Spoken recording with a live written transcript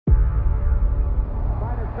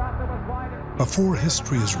Before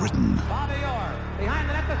history is written,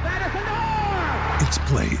 it's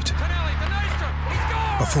played.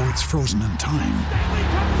 Before it's frozen in time,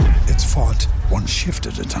 it's fought one shift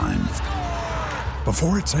at a time.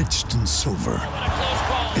 Before it's etched in silver,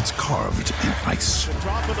 it's carved in ice.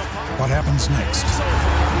 What happens next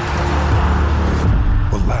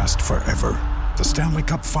will last forever. The Stanley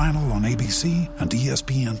Cup Final on ABC and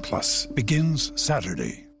ESPN Plus begins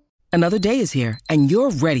Saturday. Another day is here, and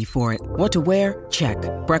you're ready for it. What to wear? Check.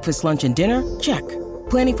 Breakfast, lunch, and dinner? Check.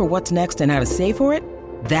 Planning for what's next and how to save for it?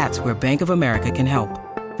 That's where Bank of America can help.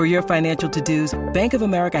 For your financial to-dos, Bank of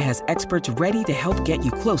America has experts ready to help get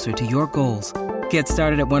you closer to your goals. Get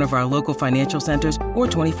started at one of our local financial centers or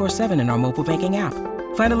 24/7 in our mobile banking app.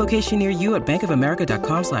 Find a location near you at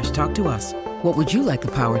bankofamerica.com/talktous. What would you like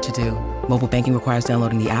the power to do? Mobile banking requires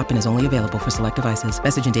downloading the app and is only available for select devices.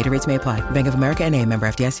 Message and data rates may apply. Bank of America NA, member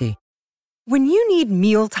FDIC. When you need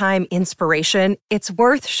mealtime inspiration, it's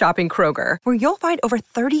worth shopping Kroger, where you'll find over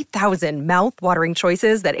 30,000 mouth-watering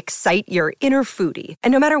choices that excite your inner foodie.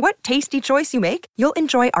 And no matter what tasty choice you make, you'll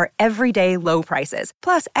enjoy our everyday low prices,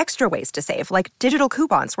 plus extra ways to save, like digital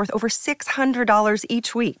coupons worth over $600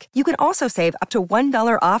 each week. You can also save up to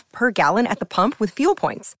 $1 off per gallon at the pump with fuel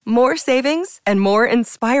points. More savings and more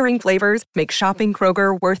inspiring flavors make shopping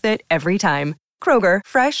Kroger worth it every time. Kroger,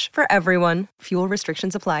 fresh for everyone. Fuel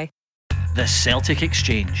restrictions apply. The Celtic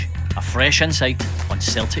Exchange, a fresh insight on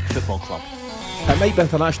Celtic Football Club. It might be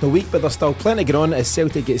International Week, but there's still plenty going on as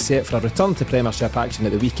Celtic gets set for a return to Premiership action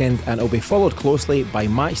at the weekend, and it'll be followed closely by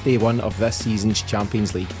match day 1 of this season's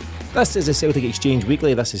Champions League. This is the Celtic Exchange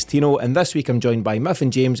Weekly. This is Tino, and this week I'm joined by Miff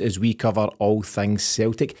and James as we cover all things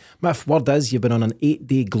Celtic. Miff, word is you've been on an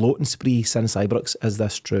 8-day gloating spree since Ibrox. Is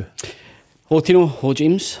this true? Hello Tino, hello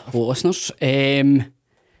James, hello listeners.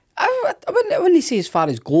 I wouldn't say as far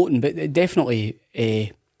as gloating, but definitely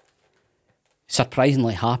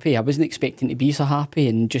surprisingly happy. I wasn't expecting to be so happy,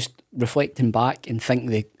 and just reflecting back and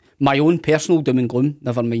think my own personal doom and gloom,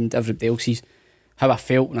 never mind everybody else's, how I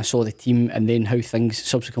felt when I saw the team and then how things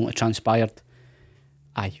subsequently transpired.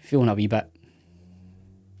 Feeling a wee bit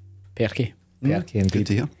perky. Perky indeed. Good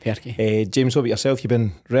to hear. Perky. James, what about yourself? You've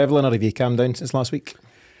been revelling, or have you calmed down since last week?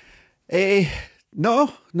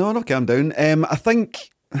 No, not calmed down. I think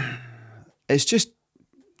it's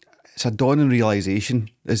a dawning realisation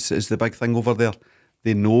is the big thing over there.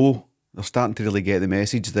 They know, they're starting to really get the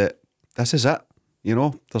message that this is it. You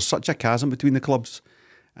know, there's such a chasm between the clubs,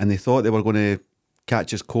 and they thought they were going to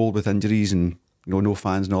catch us cold with injuries and no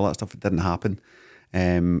fans and all that stuff. It didn't happen.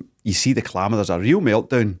 You see the clamour. There's a real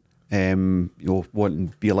meltdown.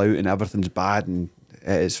 Wanting Beale out and everything's bad, and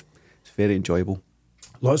it's very enjoyable.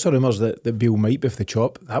 Lots of rumours that Beale might be off the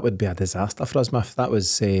chop. That would be a disaster for us, Miff.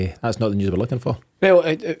 That's not the news we're looking for. Well,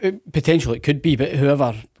 potentially it could be, but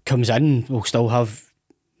whoever comes in will still have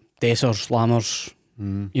Dessers, Lammers,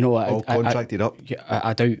 all contracted up.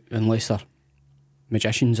 I doubt, unless they're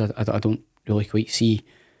magicians. I don't really quite see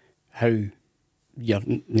how you're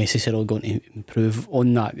necessarily going to improve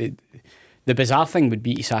on that. The bizarre thing would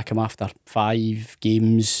be to sack him after 5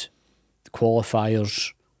 games,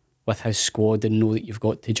 qualifiers, with his squad, and know that you've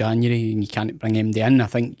got to January and you can't bring MD in. I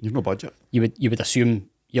think you've no budget. You would assume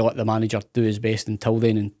you let the manager do his best until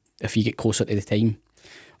then, and if you get closer to the time,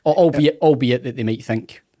 albeit that they might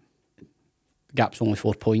think the gap's only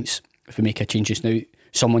 4 points. If we make a change just now,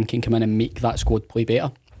 someone can come in and make that squad play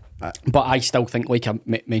better. But I still think, like I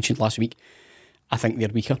mentioned last week, I think they're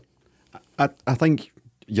weaker. I think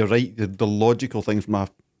you're right. The logical thing from a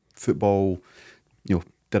football,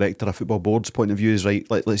 director, a football board's point of view is right.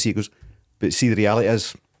 Let's see it goes, but see, the reality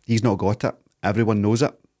is he's not got it. Everyone knows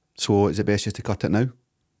it. So is it best just to cut it now?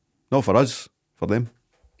 Not for us, for them.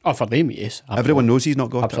 Oh, for them, yes. Absolutely. Everyone knows he's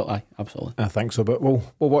not got it. Absolutely. I think so, but we'll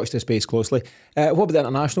watch the space closely. What about the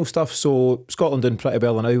international stuff? So Scotland doing pretty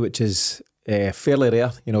well now, which is fairly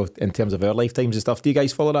rare, in terms of our lifetimes and stuff. Do you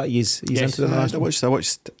guys follow that? He's yes. Into the international. I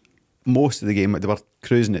watched most of the game. They were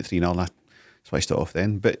cruising at 3-0 and I switched it off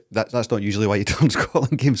then, but that's not usually why you turn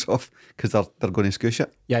Scotland games off, because they're going to scoosh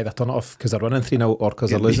it. Yeah, they turn it off because they're winning 3-0 or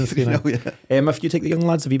because they're losing 3-0. If you take the young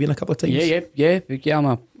lads, have you been a couple of times? Yeah.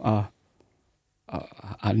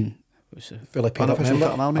 I'm fully paid up member.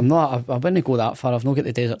 I wouldn't go that far. I've not got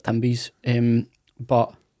the Desert Timbies,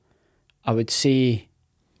 but I would say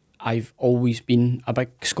I've always been a big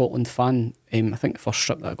Scotland fan. I think the first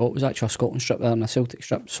strip that I got was actually a Scotland strip rather than a Celtic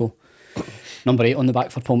strip, so number 8 on the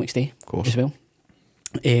back for Paul McStay as well.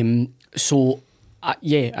 And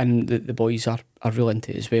the boys are really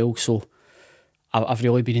into it as well, so I've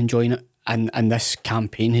really been enjoying it, and this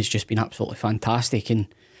campaign has just been absolutely fantastic. And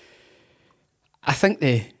I think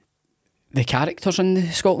the characters in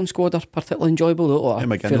the Scotland squad are particularly enjoyable. Though, Yeah,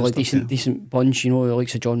 McGinn fairly and stuff, decent bunch. You know, the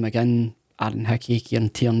likes of John McGinn, Aaron Hickey, Kieran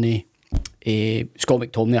Tierney, Scott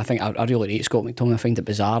McTominay. I think I really rate Scott McTominay. I find it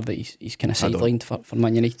bizarre that he's kind of sidelined for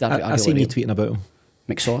Man United. I really seen you rate tweeting about him.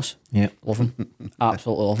 McSauce. Yeah, Love him.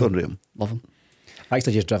 Absolutely love Don't rate him. him. Love him.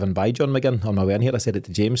 actually just driven by John McGinn on my way in here. I said it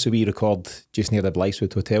to James. So we record just near the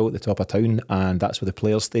Blythewood Hotel at the top of town, and that's where the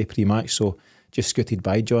players stay pre-match. So just scooted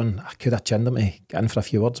by John. I could have chinned him to get in for a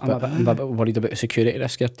few words, but I'm a bit worried about the security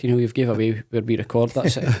risk here. You know, you've gave away where we record.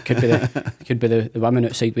 That's it. Could be the women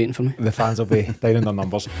outside waiting for me. the fans will be down in their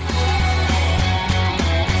numbers.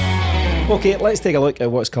 Okay, let's take a look at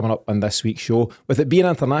what's coming up on this week's show. With it being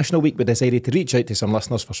International Week, we decided to reach out to some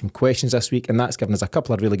listeners for some questions this week, and that's given us a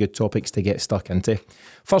couple of really good topics to get stuck into.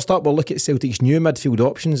 First up, we'll look at Celtic's new midfield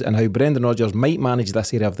options and how Brendan Rodgers might manage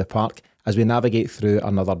this area of the park as we navigate through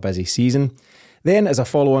another busy season. Then, as a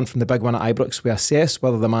follow-on from the big win at Ibrox, we assess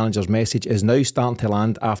whether the manager's message is now starting to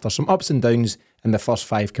land after some ups and downs in the first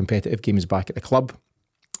 5 competitive games back at the club.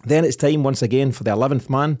 Then it's time once again for the 11th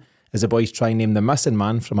man, as the boys try and name the missing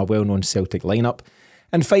man from a well-known Celtic lineup.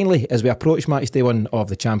 And finally, as we approach match day 1 of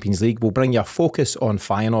the Champions League, we'll bring you a focus on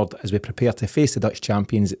Feyenoord as we prepare to face the Dutch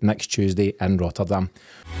champions next Tuesday in Rotterdam.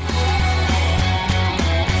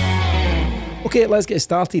 Okay, let's get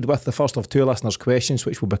started with the first of 2 listeners' questions,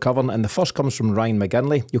 which we'll be covering. And the first comes from Ryan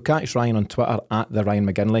McGinley. You'll catch Ryan on Twitter at the Ryan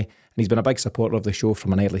McGinley, and he's been a big supporter of the show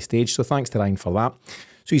from an early stage, so thanks to Ryan for that.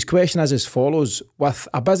 So his question is as follows: with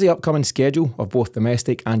a busy upcoming schedule of both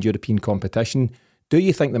domestic and European competition, do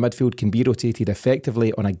you think the midfield can be rotated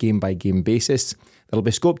effectively on a game-by-game basis? There'll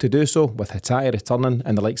be scope to do so, with Hatate returning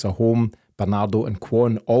and the likes of Holm, Bernardo and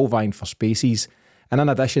Kwon all vying for spaces. And in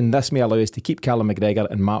addition, this may allow us to keep Callum McGregor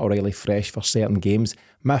and Matt O'Reilly fresh for certain games.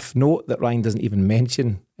 Miff, note that Ryan doesn't even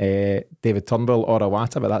mention David Turnbull or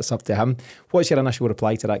Iwata, but that's up to him. What's your initial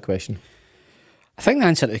reply to that question? I think the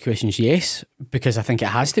answer to the question is yes, because I think it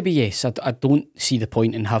has to be yes. I don't see the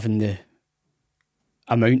point in having the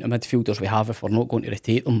amount of midfielders we have if we're not going to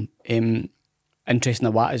rotate them.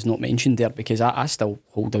 Interesting, Iwata is not mentioned there because I still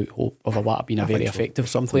hold out hope of Iwata being a very effective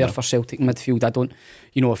player for Celtic midfield. I don't,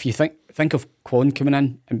 if you think of Kwon coming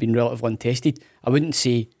in and being relatively untested, I wouldn't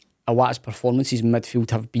say Iwata's performances in midfield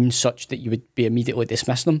have been such that you would be immediately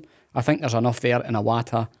dismissing them. I think there's enough there in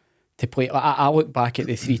Iwata to play. I look back at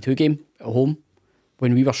the 3-2 game at home.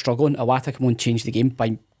 When we were struggling, Iwata came on and changed the game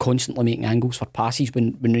by constantly making angles for passes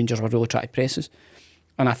when Rangers were really trying to press us.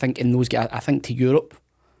 And I think in those games, I think to Europe,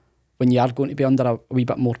 when you are going to be under a wee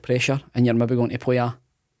bit more pressure and you're maybe going to play a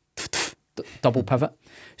double pivot.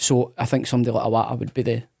 So I think somebody like Iwata would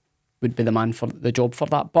be the man for the job for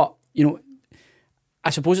that. But, I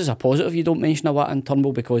suppose it's a positive you don't mention Iwata and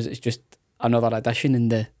Turnbull because it's just another addition in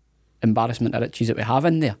the embarrassment of riches that we have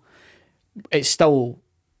in there. It's still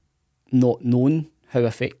not known how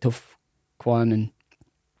effective Kwon and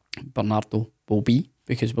Bernardo will be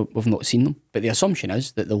because we've not seen them. But the assumption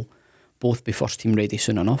is that they'll both be first team ready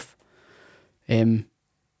soon enough.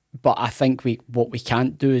 But I think what we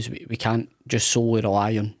can't do is we can't just solely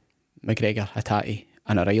rely on McGregor, Hatate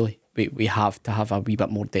and O'Reilly. We have to have a wee bit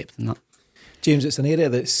more depth than that. James, it's an area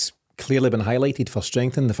that's clearly been highlighted for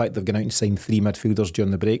strengthening. The fact they've gone out and signed 3 midfielders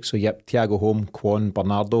during the break. So Thiago Holm, Kwon,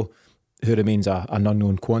 Bernardo, who remains an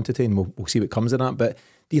unknown quantity, and we'll see what comes of that. But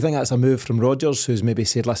do you think that's a move from Rodgers, who's maybe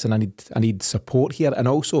said, listen, I need support here? And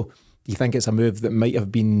also, do you think it's a move that might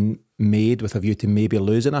have been made with a view to maybe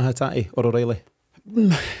losing a Hatate or O'Reilly?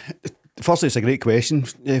 Firstly, it's a great question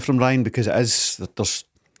from Ryan because there's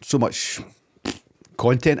so much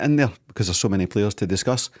content in there because there's so many players to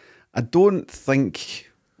discuss. I don't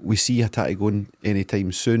think we see Hatate going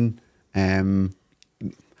anytime soon. There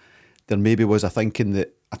maybe was a thinking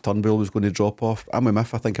that a Turnbull was going to drop off. I'm with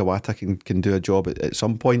Miff. I think Iwata can do a job at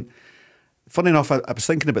some point. Funny enough, I was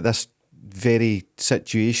thinking about this very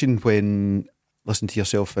situation when listening to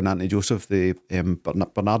yourself and Anthony Joseph, the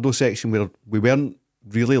Bernardo section, where we weren't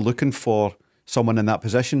really looking for someone in that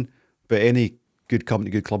position, but any good company,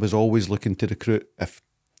 good club is always looking to recruit if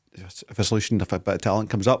a solution, if a bit of talent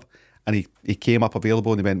comes up. And he came up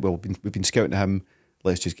available and they went, well, we've been scouting him,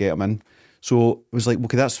 let's just get him in. So it was like,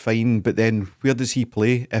 okay, that's fine, but then where does he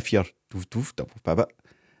play if you're double pivot?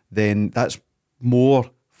 Then that's more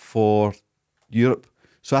for Europe.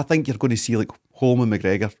 So I think you're going to see like Holm and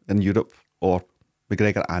McGregor in Europe, or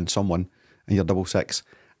McGregor and someone in your 6-6.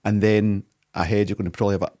 And then ahead you're going to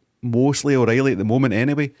probably have mostly O'Reilly at the moment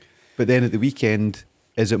anyway. But then at the weekend,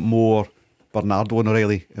 is it more Bernardo and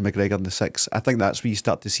O'Reilly and McGregor in the 6? I think that's where you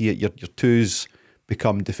start to see it. Your twos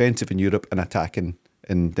become defensive in Europe and attacking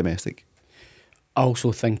in domestic. I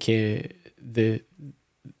also think the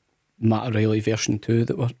Matt O'Reilly version 2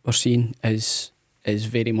 that we're seeing is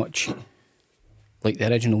very much like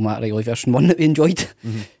the original Matt O'Reilly version 1 that we enjoyed.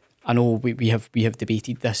 Mm-hmm. I know we have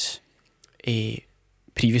debated this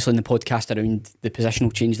previously in the podcast around the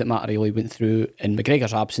positional change that Matt O'Reilly went through in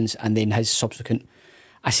McGregor's absence, and then his subsequent,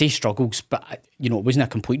 I say struggles, but it wasn't a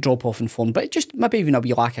complete drop off in form, but it just maybe even a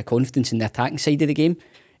wee lack of confidence in the attacking side of the game.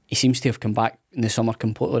 He seems to have come back in the summer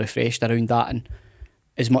completely refreshed around that, and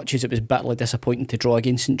as much as it was bitterly disappointing to draw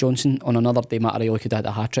against St Johnstone, on another day Matt O'Reilly could have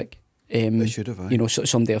had a hat-trick. They should have,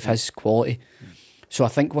 somebody of his quality. So I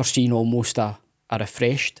think we're seeing almost a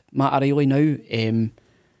refreshed Matt O'Reilly now.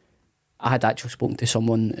 I had actually spoken to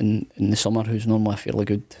someone in the summer who's normally a fairly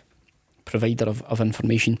good provider of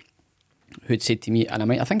information, who had said to me, and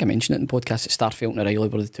I think I mentioned it in the podcast, that Starfelt and O'Reilly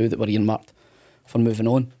were the two that were earmarked for moving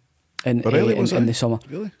on in the summer.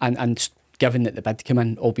 Really? And given that the bid came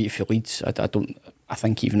in, albeit for Leeds, I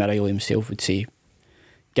think even O'Reilly himself would say,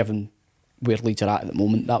 given where Leeds are at the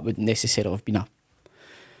moment, that wouldn't necessarily have been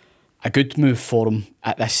a good move for him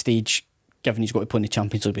at this stage, given he's got to play in the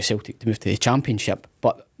Champions League with Celtic to move to the Championship.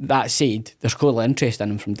 But that said, there's clearly interest in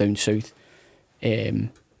him from down south.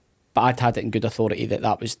 But I'd had it in good authority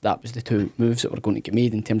that was the two moves that were going to get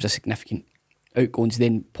made in terms of significant outgoings.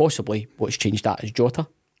 Then possibly what's changed that is Jota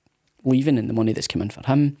leaving and the money that's come in for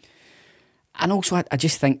him. And also I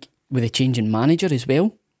just think with a change in manager as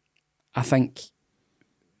well, I think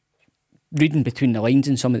reading between the lines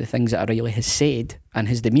and some of the things that O'Reilly has said and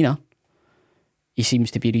his demeanour, he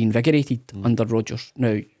seems to be reinvigorated under Rodgers.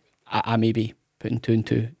 Now, I may be putting 2 and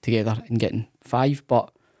 2 together and getting 5,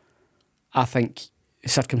 but I think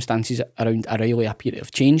circumstances around O'Reilly appear to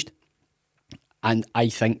have changed, and I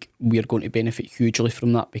think we're going to benefit hugely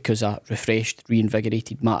from that, because a refreshed,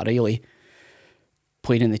 reinvigorated Matt O'Reilly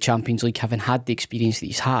playing in the Champions League, having had the experience that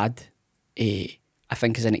he's had, I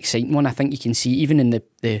think is an exciting one. I think you can see even in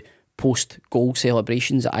the post-goal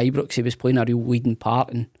celebrations at Ibrox, he was playing a real leading part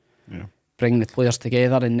in bringing the players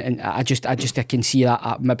together, and I can see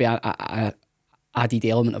that maybe a added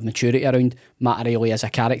element of maturity around Matt O'Reilly as a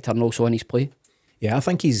character and also in his play. Yeah, I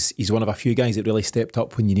think he's one of a few guys that really stepped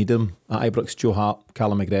up when you need him at Ibrox. Joe Hart,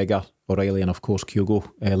 Callum McGregor, O'Reilly, and of course Kyogo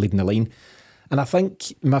leading the line. And I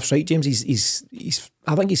think Miff's right, James. I was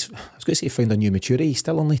going to say found a new maturity. He's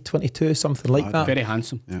still only 22, something like that. Very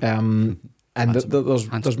handsome. Yeah. And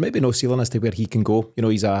there's maybe no ceiling as to where he can go.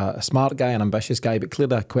 He's a smart guy, an ambitious guy, but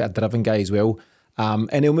clearly quite a driven guy as well.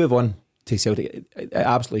 And he'll move on to Celtic. It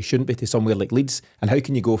absolutely shouldn't be to somewhere like Leeds. And how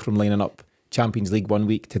can you go from lining up Champions League one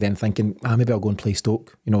week to then thinking, maybe I'll go and play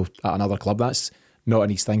Stoke, at another club? That's not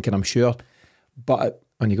in his thinking, I'm sure. But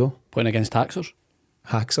on you go. Playing against Haxers.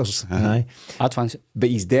 Aye. I'd fancy it. But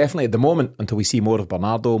he's definitely, at the moment, until we see more of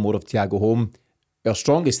Bernardo, more of Thiago Holm, our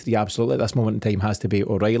strongest three absolutely at this moment in time has to be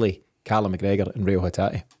O'Reilly, Callum McGregor and Rio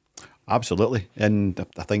Hatate. Absolutely. And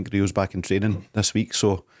I think Rio's back in training this week,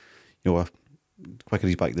 so the quicker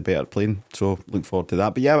he's back the better playing, so look forward to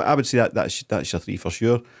that. But yeah, I would say that's your three for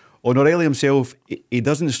sure. On O'Reilly himself, he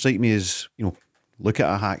doesn't strike me as look at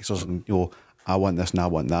a Haxers and I want this and I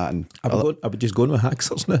want that, and I would just go with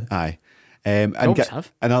Haxers now. Aye. And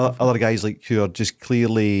other guys like who are just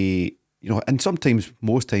clearly and sometimes,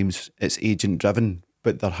 most times, it's agent driven,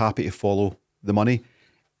 but they're happy to follow the money.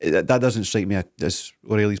 That doesn't strike me as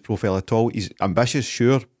O'Reilly's profile at all. He's ambitious,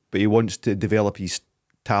 sure, but he wants to develop his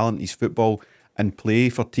talent, his football, and play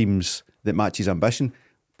for teams that match his ambition.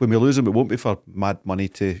 When we lose him, it won't be for mad money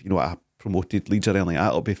to a promoted Leeds or anything like that.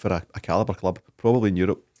 It'll be for a calibre club, probably in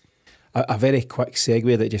Europe. A very quick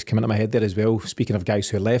segue that just came into my head there as well. Speaking of guys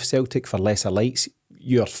who left Celtic for lesser lights,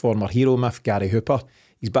 your former hero, Miff, Gary Hooper,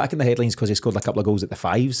 he's back in the headlines because he scored a couple of goals at the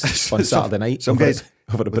Fives on Saturday night. Some guys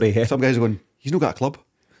over the Bray. Some guys are going, he's not got a club.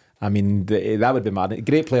 I mean, that would be mad.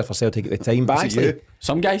 Great player for Celtic at the time, but actually,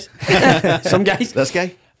 some guys, this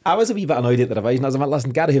guy. I was a wee bit annoyed at the revision. I was like,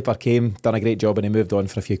 listen, Gary Hooper came, done a great job, and he moved on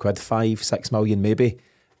for a few quid, 5-6 million maybe.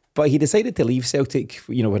 But he decided to leave Celtic,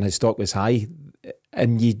 when his stock was high,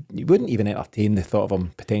 and you wouldn't even entertain the thought of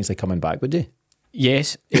him potentially coming back, would you?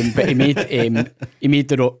 Yes, but he made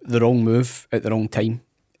the wrong move at the wrong time.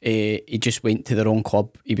 He just went to the wrong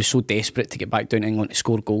club. He was so desperate to get back down to England to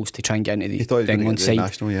score goals to try and get into the England side.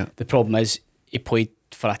 National, yeah. The problem is he played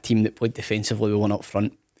for a team that played defensively with one up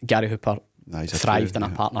front. Gary Hooper thrived in a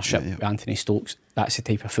partnership with Anthony Stokes. That's the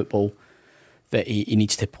type of football that he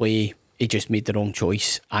needs to play. He just made the wrong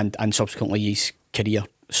choice, and subsequently his career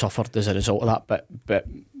suffered as a result of that. But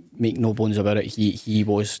make no bones about it, he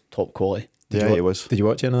was top quality. He was. Did you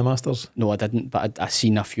watch any of the Masters? No, I didn't, but I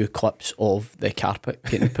seen a few clips of the carpet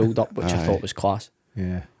getting pulled up, which I thought was class.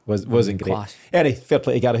 Yeah, Wasn't great. Class. Anyway, fair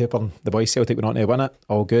play to Gary Hooper and the boys. Celtic went on to win it,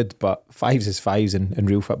 all good, but fives is fives and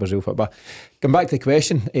real football's real football. Come back to the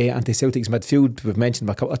question, anti-Celtic's midfield, we've mentioned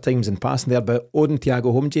him a couple of times in passing there, but Odin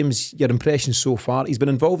Thiago Holm, James, your impressions so far? He's been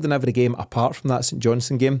involved in every game apart from that St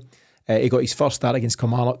Johnstone game. He got his first start against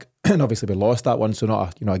Kilmarnock and obviously we lost that one, so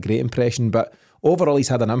not a great impression, but overall he's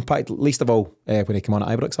had an impact, least of all when he came on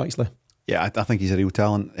at Ibrox actually. Yeah, I think he's a real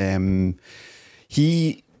talent.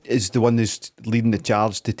 He is the one who's leading the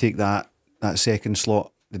charge to take that second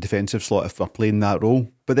slot, the defensive slot, if we're playing that role.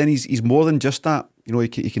 But then he's more than just that.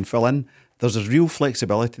 He can fill in. There's a real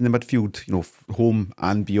flexibility in the midfield, home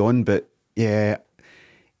and beyond. But yeah,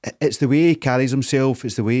 it's the way he carries himself.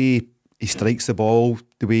 It's the way he strikes the ball,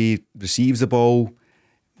 the way he receives the ball.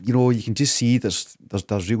 You can just see there's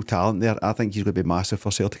real talent there. I think he's going to be massive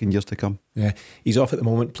for Celtic in years to come. Yeah, he's off at the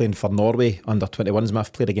moment playing for Norway under 21s.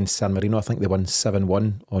 Miff played against San Marino. I think they won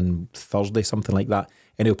 7-1 on Thursday, something like that.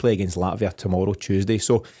 And he'll play against Latvia tomorrow, Tuesday.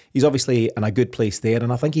 So he's obviously in a good place there.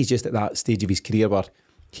 And I think he's just at that stage of his career where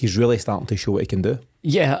he's really starting to show what he can do.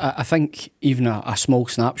 Yeah, I think even a small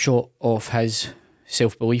snapshot of his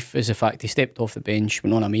self-belief is the fact he stepped off the bench,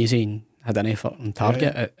 went on amazing, had an effort on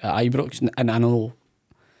target at Ibrox. And I know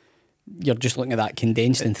you're just looking at that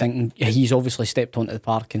condensed and thinking he's obviously stepped onto the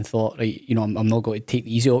park and thought, right, I'm not going to take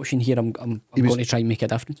the easy option here. I'm going to try and make a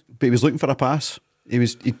difference. But he was looking for a pass.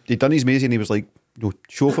 He'd done his mazy and he was like,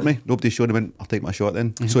 show for me. Nobody showed him in. I'll take my shot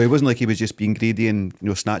then. Mm-hmm. So it wasn't like he was just being greedy and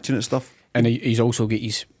snatching at stuff. And he's also got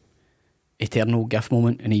his eternal gift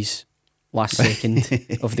moment in his last second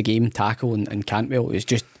of the game tackle and Cantwell. It was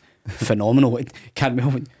just phenomenal. Cantwell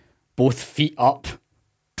went both feet up.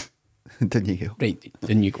 Didn't you go? Right,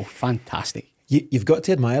 didn't you go? Fantastic. You've got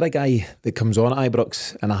to admire a guy that comes on at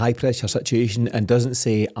Ibrox in a high pressure situation and doesn't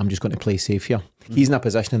say, I'm just going to play safe here. He's in a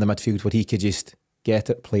position in the midfield where he could just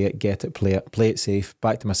get it, play it safe,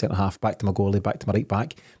 back to my centre half, back to my goalie, back to my right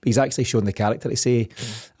back. But he's actually shown the character to say,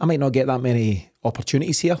 I might not get that many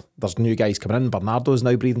opportunities here. There's new guys coming in. Bernardo's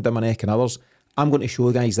now breathing down my neck and others. I'm going to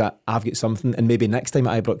show guys that I've got something, and maybe next time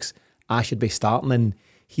at Ibrox I should be starting. And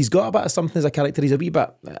he's got a bit of something as a character. He's a wee bit,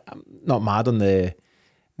 I'm not mad on the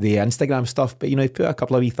Instagram stuff, but he put a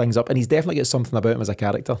couple of wee things up, and he's definitely got something about him as a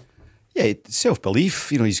character. Yeah,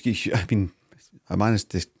 self-belief. A man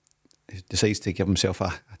decides to give himself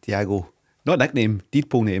a Thiago, not nickname, deed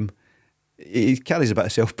poll name. He carries a bit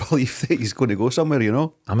of self-belief that he's going to go somewhere.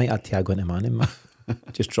 I might add Thiago into my name.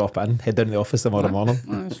 Just drop it in, head down to the office tomorrow morning,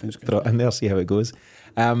 throw it in there, see how it goes.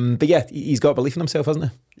 But yeah, he's got belief in himself, hasn't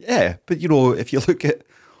he? Yeah, but if you look at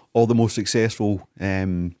all the most successful,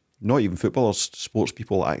 not even footballers, sports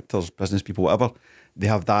people, actors, business people, whatever, they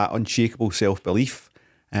have that unshakable self-belief.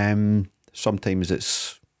 Sometimes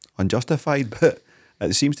it's unjustified, but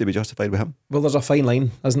it seems to be justified with him. Well, there's a fine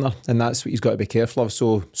line, isn't there? And that's what he's got to be careful of.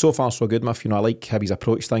 So far so good, Miff. I like how he's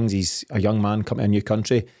approached things. He's a young man coming to a new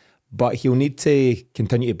country, but he'll need to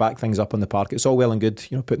continue to back things up on the park. It's all well and good,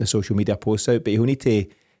 putting the social media posts out, but he'll need to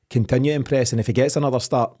continue to impress. And if he gets another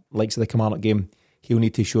start, like the Kilmarnock game, he'll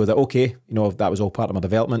need to show that, okay, that was all part of my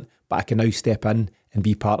development, but I can now step in and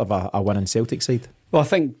be part of a winning Celtic side. Well, I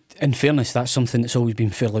think, in fairness, that's something that's always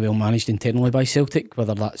been fairly well managed internally by Celtic,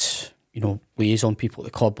 whether that's liaison people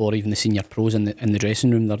at the club or even the senior pros in the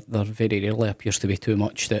dressing room. There very rarely appears to be too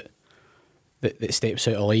much that steps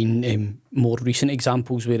out of line. More recent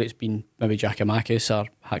examples where it's been maybe Giakoumakis or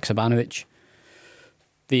Haksabanovic,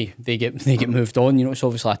 they get moved on. It's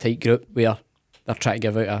obviously a tight group where they're trying to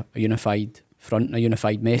give out a unified front and a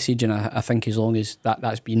unified message, and I think as long as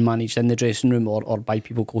that's been managed in the dressing room or by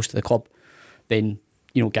people close to the club, then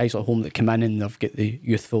guys at home that come in and they've got the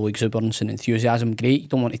youthful exuberance and enthusiasm, great. You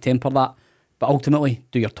don't want to temper that, but ultimately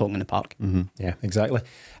do your talking in the park. Mm-hmm. Yeah, exactly.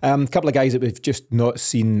 A couple of guys that we've just not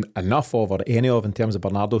seen enough of or any of in terms of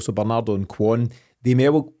Bernardo. So Bernardo and Kwon, they may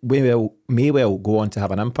well go on to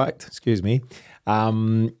have an impact. Excuse me.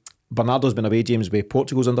 Bernardo's been away, James, with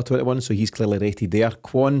Portugal's under 21, so he's clearly rated there.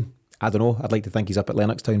 Kwon, I don't know, I'd like to think he's up at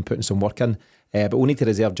Lennoxtown putting some work in, but we'll need to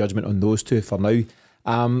reserve judgment on those two for now.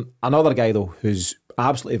 Another guy though who's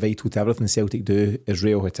absolutely vital to everything Celtic do is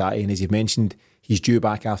Reo Hatate, and as you've mentioned, he's due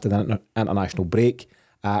back after the international break.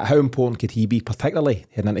 How important could he be, particularly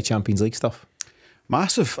heading into Champions League stuff?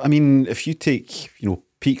 Massive. I mean, if you take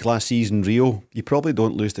peak last season Rio, you probably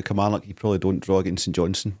don't lose to Kilmarnock, you probably don't draw against St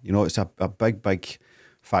Johnstone. It's a big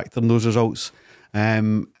factor in those results.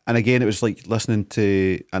 And again, it was like listening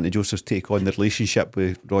to Anthony Joseph's take on the relationship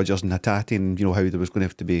with Rodgers and Hatate, and how there was going to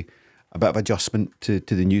have to be a bit of adjustment to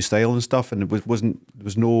the new style and stuff, and there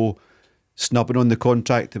was no snubbing on the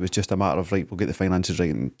contract. It was just a matter of, right, we'll get the finances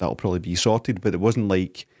right and that'll probably be sorted. But it wasn't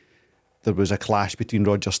like there was a clash between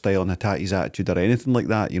Roger's style and Hatate's attitude or anything like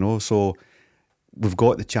that, so we've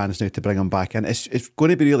got the chance now to bring him back in. It's going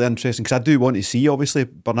to be really interesting, because I do want to see, obviously,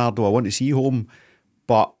 Bernardo, I want to see home,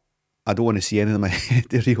 but I don't want to see any of them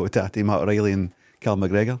Rio Hatate, Matt O'Reilly and Callum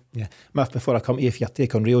McGregor. Yeah. Miff, before I come to you, if your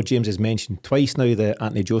take on Rio, James has mentioned twice now the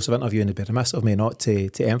Anthony Joseph interview, and it'd be remiss of me not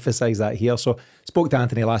to emphasise that here. So, spoke to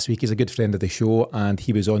Anthony last week. He's a good friend of the show, and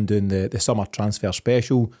he was on doing the summer transfer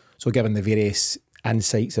special, so giving the various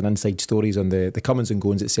insights and inside stories on the comings and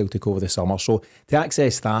goings at Celtic over the summer. So to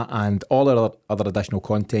access that and all our other additional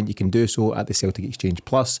content, you can do so at the Celtic Exchange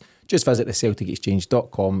Plus. Just visit the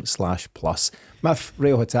celticexchange.com/plus. Miff,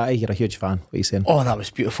 Rio Hatate, you're a huge fan. What are you saying? Oh, that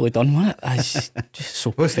was beautifully done, wasn't it? That's just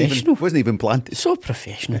so professional. Wasn't even planted. So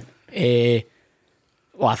professional. Well,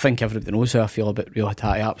 I think everybody knows how I feel about Rio Hatate.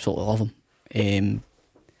 I absolutely love him.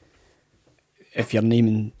 If you're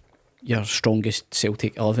naming your strongest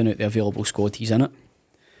Celtic 11 out the available squad, he's in it.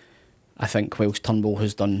 I think whilst Turnbull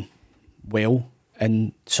has done well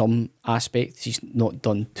in some aspects, he's not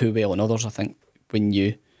done too well in others. I think when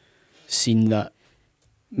you seen that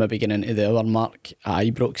maybe getting into the hour mark at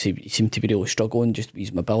Ibrox, he seemed to be really struggling just with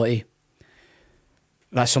his mobility.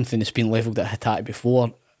 That's something that's been levelled at Hatate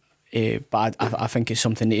before, but I think it's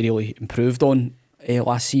something that he really improved on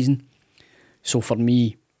last season. So for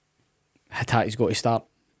me, Hatate's got to start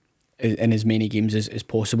in as many games as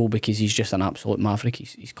possible, because he's just an absolute maverick.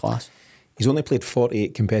 He's class. He's only played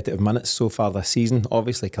 48 competitive minutes so far this season,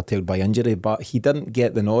 obviously curtailed by injury, but he didn't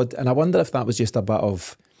get the nod, and I wonder if that was just a bit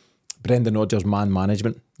of Brendan Rodgers' man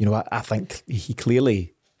management. I think he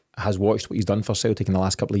clearly has watched what he's done for Celtic in the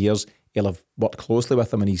last couple of years. He'll have worked closely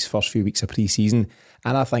with him in his first few weeks of pre-season,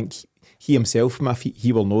 and I think he himself,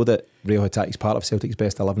 he will know that Rio Hatate's part of Celtic's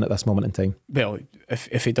best 11 at this moment in time. Well,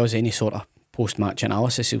 if he does any sort of post-match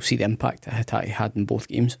analysis, he'll see the impact that Hatate had in both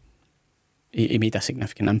games. He made a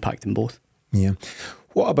significant impact in both. Yeah.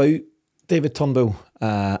 What about David Turnbull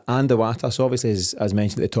and Iwata? So obviously, as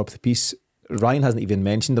mentioned at the top of the piece, Ryan hasn't even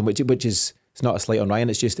mentioned them, which is, it's not a slight on Ryan,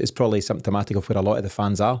 it's probably symptomatic of where a lot of the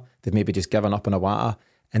fans are. They've maybe just given up on Iwata,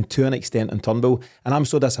 and to an extent on Turnbull. And I'm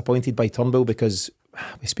so disappointed by Turnbull, because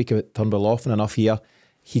we speak about Turnbull often enough here.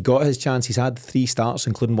 He got his chance. He's had 3 starts,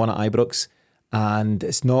 including one at Ibrox, and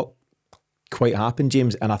it's not quite happened,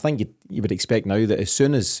 James. And I think you would expect now that as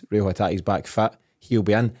soon as Rio Hatate's back fit, he'll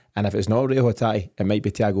be in. And if it's not Rio Hatate, it might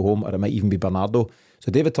be Thiago Holm, or it might even be Bernardo.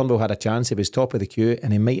 So David Turnbull had a chance. He was top of the queue,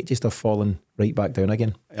 and he might just have fallen right back down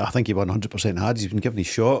again. I think he 100% had. He's been given his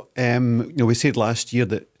shot. We said last year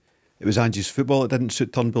that it was Angie's football that didn't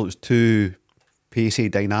suit Turnbull. It was too pacey,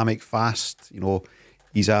 dynamic, fast.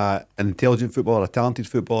 He's an intelligent footballer, a talented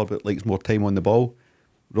footballer, but likes more time on the ball.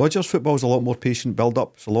 Rodgers' football is a lot more patient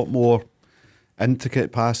build-up. It's a lot more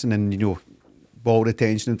intricate passing and ball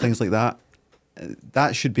retention and things like that.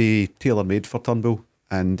 That should be tailor-made for Turnbull,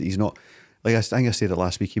 and he's not. Like I think I said it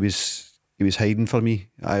last week, he was hiding for me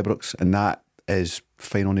at Ibrox, and that is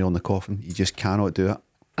final nail in the coffin. You just cannot do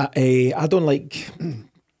it. I don't like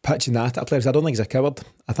pitching that at players. I don't think he's a coward.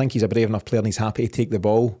 I think he's a brave enough player, and he's happy to take the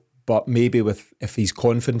ball. But maybe if his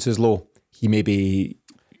confidence is low, he maybe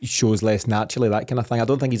shows less naturally, that kind of thing. I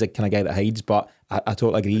don't think he's a kind of guy that hides, but I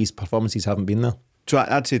totally agree, his performances haven't been there. So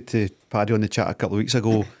I'd said to Paddy on the chat a couple of weeks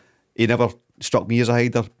ago, he never struck me as a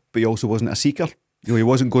hider, but he also wasn't a seeker. He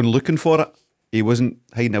wasn't going looking for it. He wasn't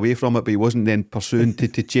hiding away from it, but he wasn't then pursuing to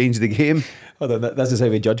change the game. Hold on, this is how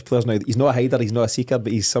we judge players now. He's not a hider, he's not a seeker,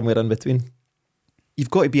 but he's somewhere in between.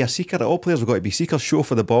 You've got to be a seeker. All players have got to be seekers. Show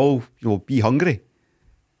for the ball. Be hungry.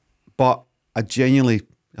 But I genuinely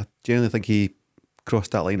think he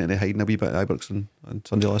crossed that line and hiding a wee bit at Ibrox on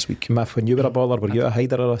Sunday last week. Miff, when you were a baller, were you a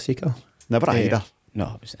hider or a seeker? Never a hider. No,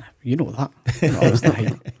 I was. You know that. No, I was not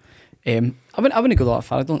hiding. I wouldn't go that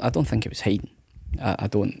far. I don't think it was hiding. I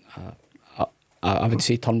don't. I would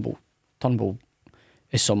say Turnbull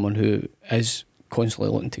is someone who is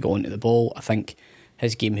constantly looking to go into the ball. I think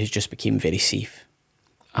his game has just become very safe.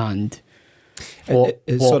 And sorry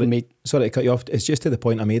to cut you off. It's just to the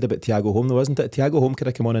point I made about Thiago Holm, though, isn't it? Thiago Holm could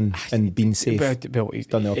have come on and been safe. Well, he's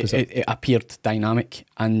done the opposite. It appeared dynamic,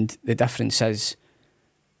 and the difference is,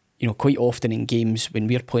 quite often in games when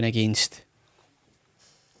we're playing against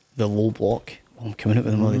the low block, I'm coming out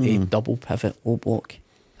with them all the day, double pivot, low block.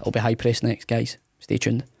 It'll be high press next, guys. Stay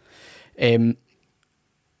tuned.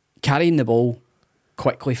 Carrying the ball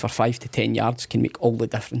quickly for 5 to 10 yards can make all the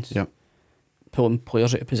difference. Yep. Pulling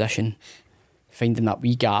players out of position, finding that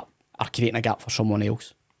wee gap, or creating a gap for someone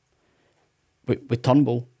else. With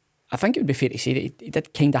Turnbull, I think it would be fair to say that he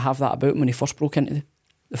did kind of have that about him when he first broke into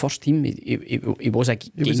the first team. He was a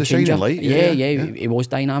game changer. Shining light. Yeah. He was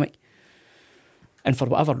dynamic. And for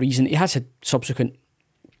whatever reason, he has had subsequent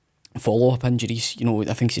follow-up injuries. You know,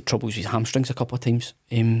 I think he's had troubles with hamstrings a couple of times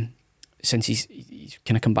since he's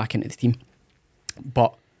kind of come back into the team.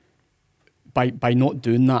 But by not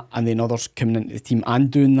doing that, and then others coming into the team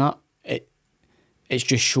and doing that, it's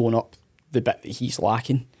just showing up the bit that he's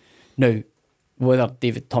lacking. Now, whether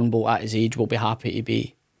David Turnbull at his age will be happy to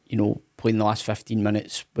be, you know, playing the last 15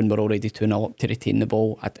 minutes when we're already 2-0 up to retain the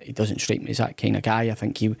ball, he doesn't strike me as that kind of guy. I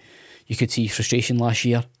think you could see frustration last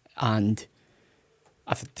year, and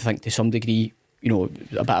I think to some degree, you know,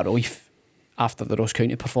 a bit of relief after the Ross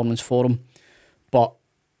County performance for him. But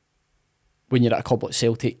when you're at a club like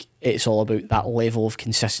Celtic, it's all about that level of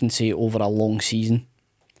consistency over a long season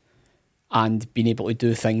and being able to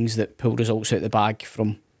do things that pull results out the bag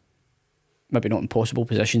from maybe not impossible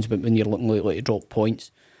positions, but when you're looking likely to drop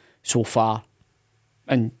points so far.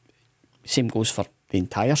 And same goes for the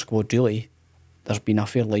entire squad, really. There's been a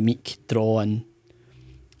fairly meek draw and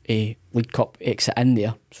a League Cup exit in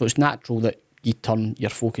there, so it's natural that you turn your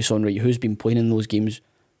focus on, right, who's been playing in those games,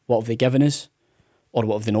 what have they given us, or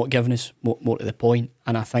what have they not given us, more to the point.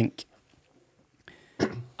 And I think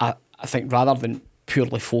rather than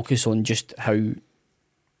purely focus on just how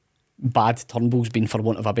bad Turnbull's been, for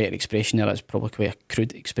want of a better expression there, it's probably quite a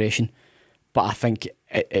crude expression, but I think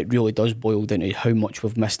it really does boil down to how much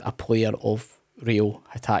we've missed a player of Reo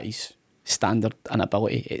Hatate's standard and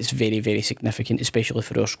ability. It's very, very significant, especially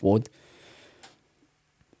for our squad.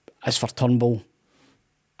 As for Turnbull,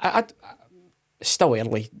 it's still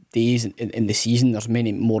early days in the season. There's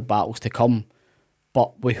many more battles to come,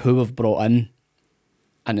 but with who we've brought in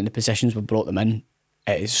and in the positions we've brought them in,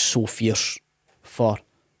 it is so fierce for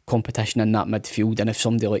competition in that midfield. And if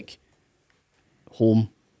somebody like Holm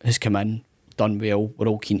has come in, done well, we're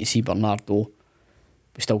all keen to see Bernardo.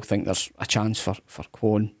 We still think there's a chance for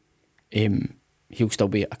Kwon. He'll still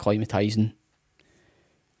be acclimatising.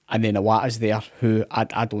 And then Iwata's there, who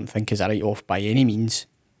I don't think is a write-off by any means.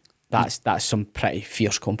 That's some pretty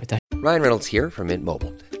fierce competition. Ryan Reynolds here from Mint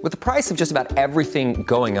Mobile. With the price of just about everything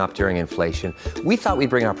going up during inflation, we thought we'd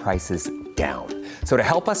bring our prices down. So to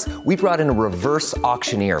help us, we brought in a reverse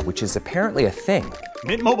auctioneer, which is apparently a thing.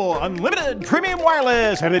 Mint Mobile Unlimited Premium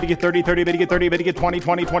Wireless. How to get 30, 30, how to get 30, how to get 20,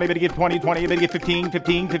 20, 20, how to get 20, 20, how to get 15,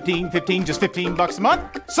 15, 15, 15, just $15 a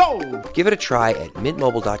month? Sold! Give it a try at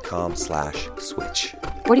mintmobile.com/switch.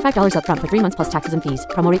 $45 up front for 3 months plus taxes and fees.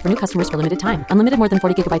 Promo rate for new customers for limited time. Unlimited more than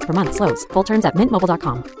 40 gigabytes per month. Slows full terms at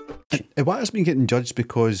mintmobile.com. Iwata's been getting judged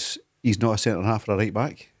because he's not a centre half or a right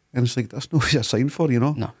back, and it's like, that's not what you're signed for, you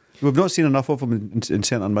know. No, we've not seen enough of him in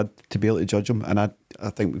centre mid to be able to judge him, and I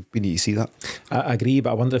think we need to see that. I agree,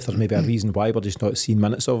 but I wonder if there's maybe a reason why we're just not seeing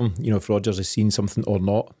minutes of him. You know, if Rodgers has seen something or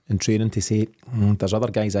not in training to say there's other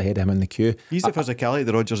guys ahead of him in the queue. He's the physicality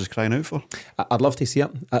that Rodgers is crying out for. I'd love to see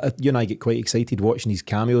it. You and I get quite excited watching his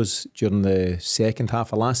cameos during the second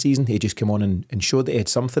half of last season. He just came on and showed that he had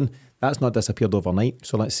something. That's not disappeared overnight,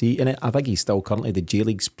 so let's see. And I think he's still currently the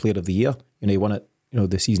J-League's Player of the Year. You know, he won it, you know,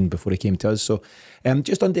 the season before he came to us. So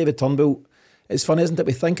just on David Turnbull, it's fun, isn't it?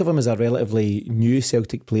 We think of him as a relatively new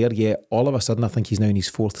Celtic player, yet all of a sudden I think he's now in his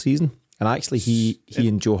 4th season. And actually he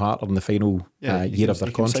and Joe Hart are in the final year of their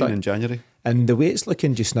contract in January. And the way it's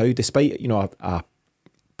looking just now, despite, you know, a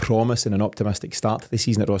promise and an optimistic start to the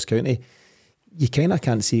season at Ross County, you kind of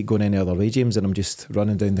can't see it going any other way, James, and I'm just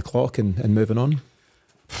running down the clock and moving on.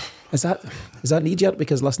 Is that knee-jerk?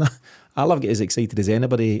 Because listen, I love getting as excited as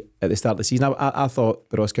anybody at the start of the season. I thought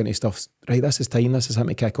the Ross County stuff's right, this is time, this is him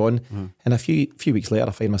to kick on. And a few weeks later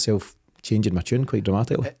I find myself changing my tune quite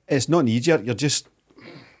dramatically. It's not knee-jerk, you're just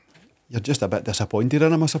a bit disappointed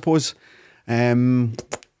in him, I suppose.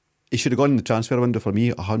 He should have gone in the transfer window for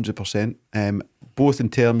me 100%, both in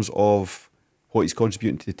terms of what he's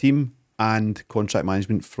contributing to the team and contract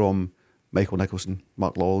management from Michael Nicholson,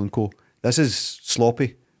 Mark Lawwell and co. This is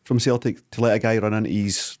sloppy from Celtic to let a guy run into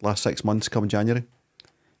his last 6 months come January.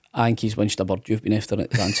 I think he's winched a bird you've been after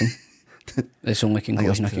it, Ransom. That's the only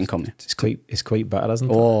conclusion I can come to. It's quite bitter, isn't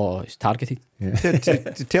it? Oh, it's targeted. Yeah.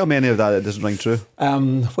 to tell me any of that, it doesn't ring true.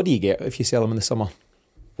 What do you get if you sell him in the summer?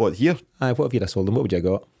 What, here? What if you'd have sold him? What would you have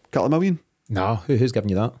got? Couple of million? No, who's giving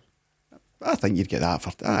you that? I think you'd get that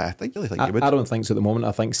for. I really think you would. I don't think so at the moment.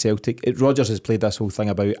 I think Celtic. Rodgers has played this whole thing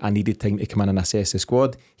about I needed time to come in and assess the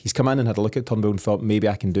squad. He's come in and had a look at Turnbull and thought maybe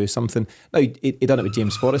I can do something. Now he done it with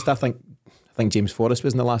James Forrest. I think James Forrest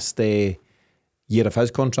was in the last year of his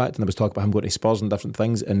contract, and there was talk about him going to Spurs and different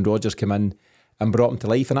things. And Rodgers came in and brought him to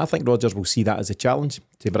life. And I think Rodgers will see that as a challenge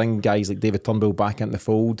to bring guys like David Turnbull back into the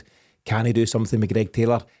fold. Can he do something with Greg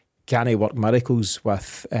Taylor? can he work miracles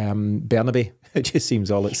with Bernabe? It just seems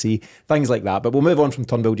all at sea. Things like that. But we'll move on from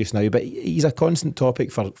Turnbull just now. But he's a constant topic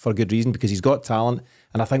for good reason, because he's got talent,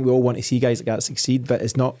 and I think we all want to see guys like that succeed, but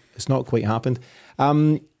it's not quite happened.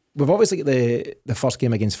 We've obviously got the first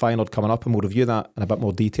game against Feyenoord coming up, and we'll review that in a bit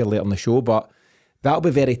more detail later on the show, but that'll be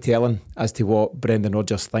very telling as to what Brendan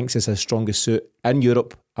Rodgers thinks is his strongest suit in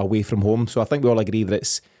Europe away from home. So I think we all agree that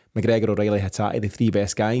it's McGregor, O'Reilly, Hatate, the three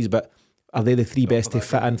best guys, but are they the three best to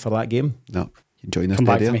fit in for that game? No. Join this. Come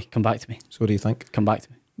back to me. So what do you think? Come back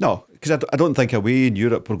to me. No, because I don't think away in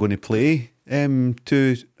Europe we're going to play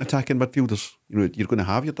two attacking midfielders. You're going to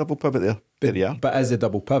have your double pivot there. But as a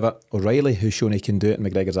double pivot, O'Reilly, who's shown he can do it in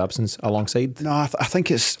McGregor's absence, alongside? No, I think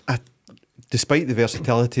it's despite the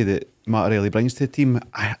versatility that Matt O'Reilly brings to the team,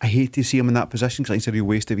 I hate to see him in that position, because I think it's a real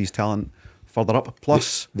waste of his talent further up.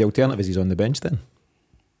 Plus, the alternative is he's on the bench then.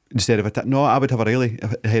 Instead of I would have O'Reilly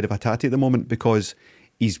ahead of Hatate at the moment, because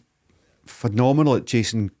he's phenomenal at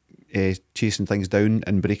chasing things down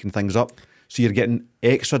and breaking things up. So you're getting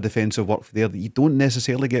extra defensive work there that you don't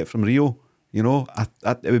necessarily get from Rio. You know,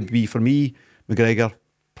 it would be, for me, McGregor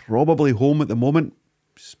probably home at the moment,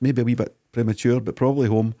 maybe a wee bit premature, but probably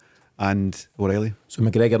home, and O'Reilly. So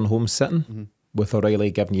McGregor and home sitting, with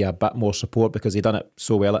O'Reilly giving you a bit more support, because he done it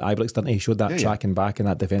so well at Ibrox, didn't he? He showed that tracking back and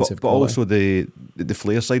that defensive but also the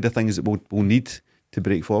flair side of things that we'll need to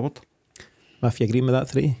break forward. Matthew, agreeing with that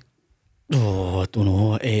three? Oh, I don't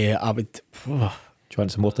know. I would. Do you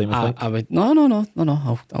want some more time? I would. No.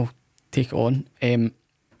 I'll take it on.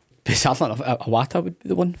 Bizarrely enough, Iwata would be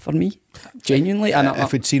the one for me, genuinely. And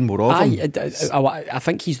if we'd seen more of him, I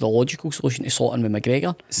think he's the logical solution to slot in with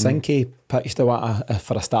McGregor. Sinky pitched Iwata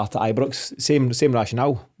for a start at Ibrox. Same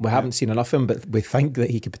rationale. We haven't seen enough of him, but we think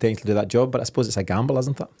that he could potentially do that job. But I suppose it's a gamble,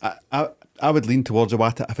 isn't it? I would lean towards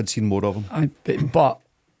Iwata if I'd seen more of him. But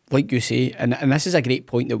like you say, and this is a great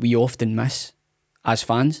point that we often miss as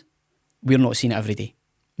fans, we're not seeing it every day.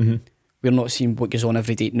 Mm-hmm. We're not seeing what goes on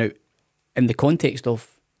every day. Now, in the context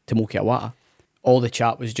of Tomoki Iwata, all the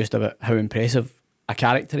chat was just about how impressive a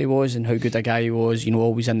character he was and how good a guy he was, you know,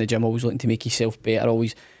 always in the gym, always looking to make himself better,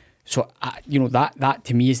 always. So, that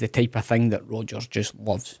to me is the type of thing that Rodgers just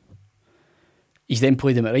loves. He's then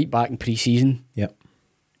played him at right back in pre-season. Yep.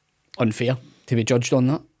 Unfair to be judged on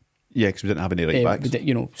that. Yeah, because we didn't have any right backs.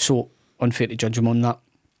 So unfair to judge him on that.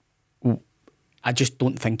 I just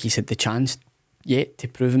don't think he's had the chance yet to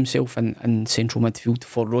prove himself in central midfield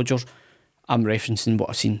for Rodgers. I'm referencing what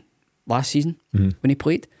I've seen last season when he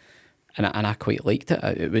played, and I quite liked it.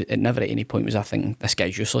 It never at any point was I think this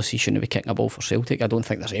guy's useless, he shouldn't be kicking a ball for Celtic. I don't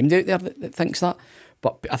think there's anybody out there that thinks that,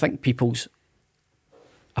 but I think people's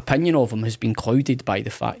opinion of him has been clouded by the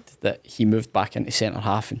fact that he moved back into centre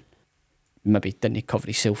half and maybe didn't cover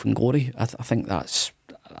himself in glory. I think that's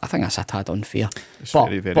a tad unfair.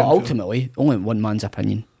 But ultimately, only one man's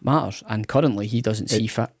opinion matters, and currently he doesn't see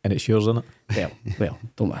fit. And it's yours, isn't it? Well,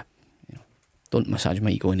 don't massage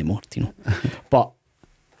my ego anymore, Tino. But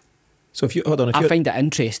so if you I find it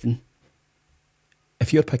interesting.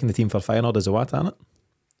 If you're picking the team for Feyenoord, is Iwata in it?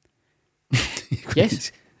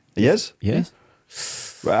 Yes. Yes. Yes.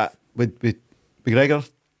 With McGregor,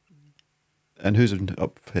 and who's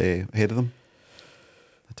up ahead of them?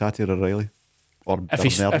 Hatate or O'Reilly? Or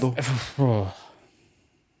Bernardo?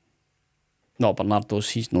 No,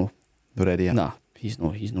 Bernardo's, he's no. Already, yeah. Nah, he's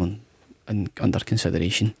not under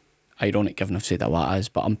consideration. Ironic given I've said Iwata is,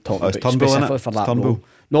 but I'm talking about specifically for that role.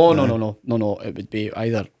 No. It would be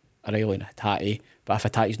either O'Reilly and Hatate, but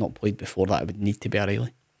if Hatate's not played before that, it would need to be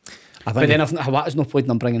O'Reilly. But then if Iwata's not played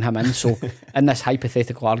and I'm bringing him in, so in this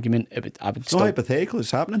hypothetical argument, I would it's not hypothetical, it's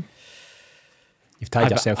happening. You've tied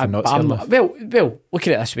yourself in knots here. Well, look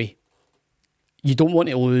at it this way. You don't want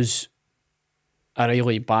to lose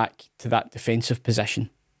O'Reilly back to that defensive position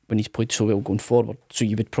when he's played so well going forward. So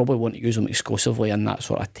you would probably want to use him exclusively in that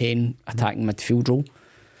sort of 10 attacking midfield role.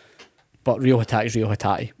 But Rio Hatate is Rio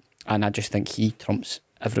Hatate, and I just think he trumps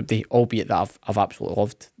everybody, albeit that I've absolutely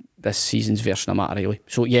loved this season's version of Matt O'Reilly.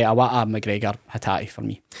 So yeah, Iwata, McGregor, Hatate for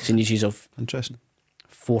me. Synergies of interesting.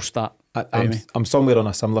 Forced that. I'm somewhere on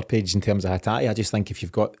a similar page in terms of Hatate. I just think if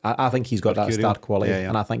you've got, I think he's got that star quality,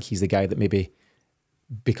 and I think he's the guy that maybe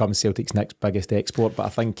becomes Celtic's next biggest export. But I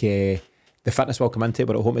think the fitness will come into it.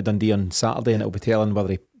 We're at home to Dundee on Saturday, and it'll be telling whether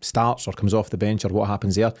he starts or comes off the bench or what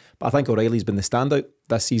happens there. But I think O'Reilly's been the standout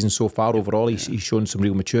this season so far overall. He's shown some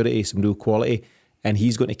real maturity, some real quality, and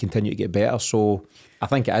he's going to continue to get better. So I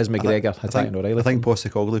think it is McGregor, Hatate and O'Reilly. I think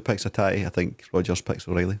Postecoglou picks Hatate. I think Rodgers picks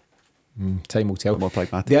O'Reilly. Time will tell. More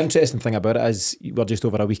pragmatic. The interesting thing about it is we're just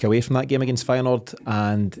over a week away from that game against Feyenoord,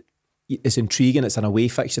 and it's intriguing. It's an away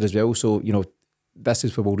fixture as well, so this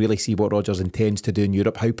is where we'll really see what Rodgers intends to do in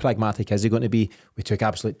Europe. How pragmatic is he going to be? We took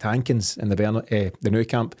absolute tankings in the Nou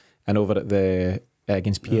Camp and over at the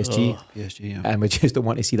against PSG, and we just don't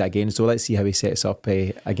want to see that again. So let's see how he sets up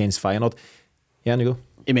against Feyenoord. Yeah, you go.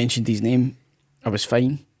 He mentioned his name. I was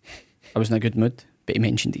fine. I was in a good mood, but he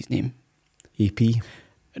mentioned his name. EP.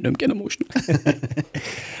 And I'm getting emotional.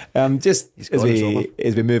 Just as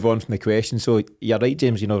we move on from the question, so you're right,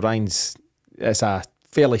 James. Ryan's, it's a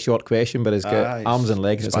fairly short question, but it's got arms and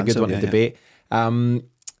legs. It's a good one to debate.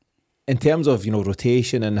 In terms of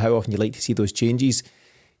rotation and how often you like to see those changes,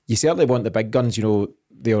 you certainly want the big guns. The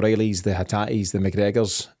O'Reillys, the Hatatis, the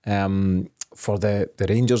McGregors, for the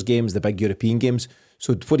Rangers games, the big European games.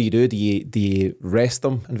 So what do? Do you rest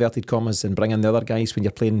them, inverted commas, and bring in the other guys when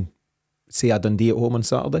you're playing, say, a Dundee at home on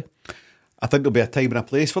Saturday? I think there'll be a time and a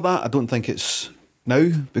place for that. I don't think it's now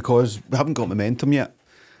because we haven't got momentum yet.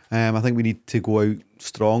 I think we need to go out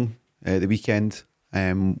strong the weekend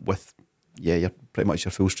with you're pretty much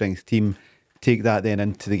your full strength team. Take that then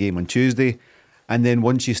into the game on Tuesday, and then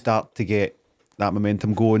once you start to get that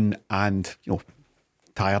momentum going and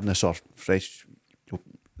tiredness or fresh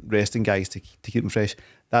resting guys to keep them fresh,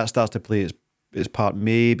 that starts to play its part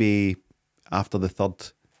maybe after the third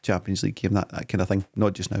Champions League game, that kind of thing,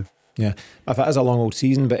 not just now. Yeah, if it is a long old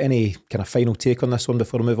season, but any kind of final take on this one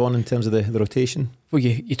before we move on in terms of the rotation? Well,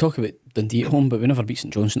 you talk about Dundee at home, but we never beat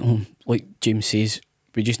St Johnstone at home. Like James says,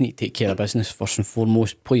 we just need to take care of business first and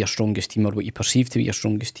foremost, play your strongest team or what you perceive to be your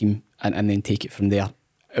strongest team, and then take it from there.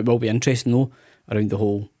 It will be interesting though around the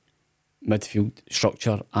whole midfield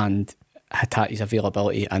structure and Hatati's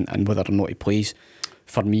availability and whether or not he plays.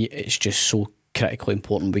 For me, it's just so critically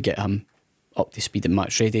important we get him up to speed and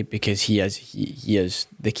match ready, because he is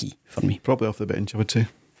the key for me. Probably off the bench, I would say.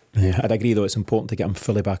 Yeah, I'd agree though, it's important to get him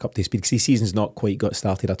fully back up to speed because his season's not quite got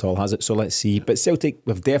started at all, has it? So let's see. But Celtic,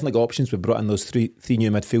 we've definitely got options. We've brought in those three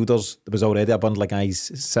new midfielders. There was already a bundle of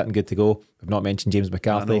guys sitting good to go. We've not mentioned James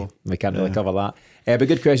McCarthy. We can't really cover that. But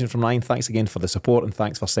good question from Ryan. Thanks again for the support and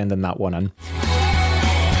thanks for sending that one in.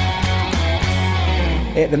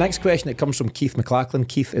 The next question, it comes from Keith McLachlan.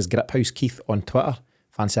 Keith is Griphouse Keith on Twitter.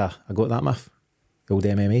 Fancy I got that, Muff? The old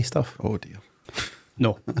MMA stuff? Oh dear.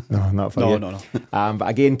 No. No, not for you. No. But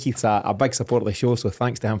again, Keith's a big supporter of the show, so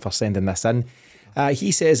thanks to him for sending this in.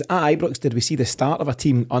 He says, at Ibrox, did we see the start of a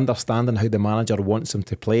team understanding how the manager wants them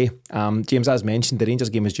to play? James, as mentioned, the Rangers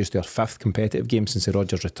game is just our 5th competitive game since the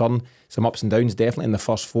Rodgers return. Some ups and downs definitely in the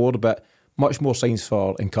first 4, but much more signs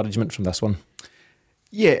for encouragement from this one.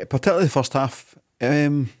 Yeah, particularly the first half.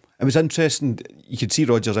 It was interesting. You could see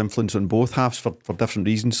Rodgers' influence on both halves for different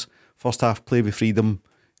reasons. First half, play with freedom,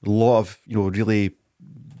 a lot of really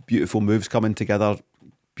beautiful moves coming together,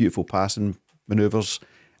 beautiful passing manoeuvres.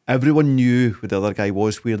 Everyone knew where the other guy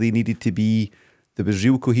was, where they needed to be. There was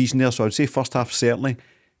real cohesion there. So I would say first half certainly.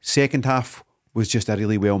 Second half was just a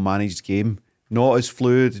really well managed game. Not as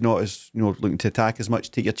fluid, not as looking to attack as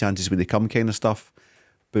much, take your chances when they come kind of stuff,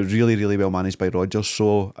 but really, really well managed by Rodgers.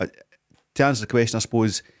 So to answer the question, I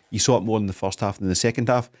suppose you saw it more in the first half than the second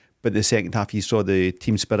half, but the second half you saw the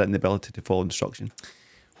team spirit and the ability to follow instruction.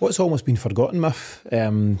 What's almost been forgotten, Muff,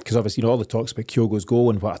 because obviously all the talks about Kyogo's goal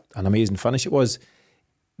and what an amazing finish it was,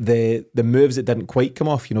 the moves that didn't quite come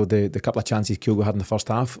off, the couple of chances Kyogo had in the first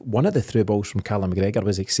half, one of the through balls from Callum McGregor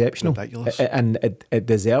was exceptional. Ridiculous. And it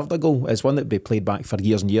deserved a goal. It's one that would be played back for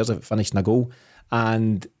years and years if it finished in a goal.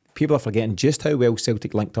 And people are forgetting just how well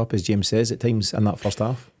Celtic linked up, as James says, at times in that first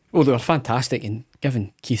half. Well, they were fantastic, and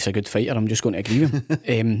given Keith's a good fighter, I'm just going to agree with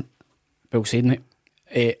him. Well said, mate.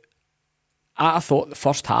 I thought the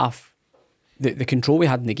first half, the control we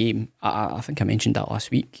had in the game, I think I mentioned that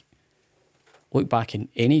last week. Look back in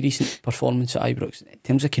any recent performance at Ibrox, in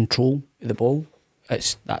terms of control of the ball,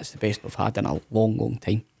 that's the best we've had in a long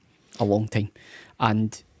time.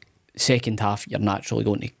 And second half, you're naturally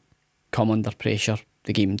going to come under pressure.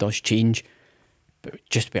 The game does change, but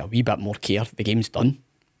just with a wee bit more care, the game's done.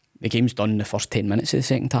 The game's done in the first 10 minutes of the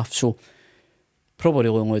second half, so probably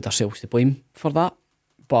only ourselves to blame for that.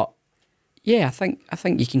 But yeah, I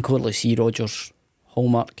think you can clearly see Rodgers'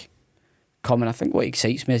 hallmark coming. I think what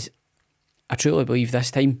excites me is I truly believe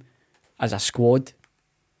this time, as a squad,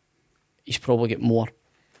 he's probably got more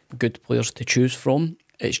good players to choose from.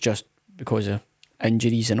 It's just because of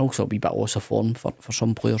injuries and also a wee bit loss of form for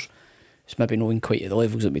some players. It's maybe not quite at the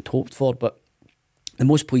levels that we'd hoped for, but the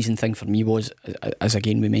most pleasing thing for me was, as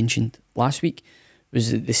again we mentioned last week, was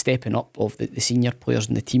the stepping up of the senior players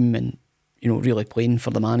in the team and really playing for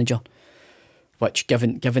the manager. Which,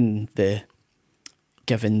 given the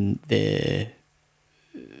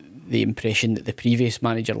impression that the previous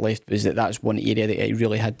manager left, was that's one area that I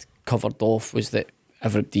really had covered off, was that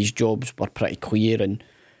everybody's jobs were pretty clear and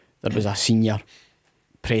there was a senior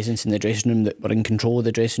presence in the dressing room that were in control of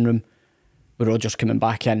the dressing room. With Rodgers coming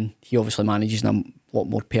back in, he obviously manages in a lot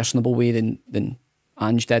more personable way than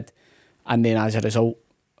Ange did. And then as a result,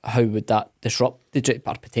 how would that disrupt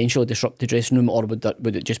or potentially disrupt the dressing room, or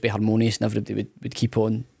would it just be harmonious and everybody would keep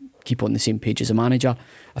on the same page as a manager?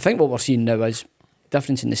 I think what we're seeing now is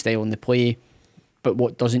difference in the style and the play, but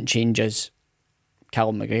what doesn't change is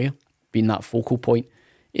Callum McGregor being that focal point.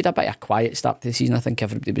 He had a bit of a quiet start to the season. I think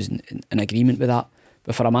everybody was in agreement with that.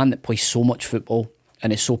 But for a man that plays so much football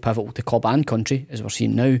and is so pivotal to club and country, as we're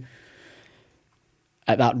seeing now,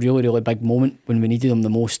 at that really, really big moment when we needed him the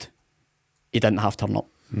most, he didn't have to turn up.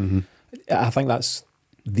 Mm-hmm. I think that's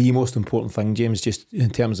the most important thing, James, just in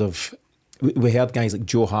terms of, we heard guys like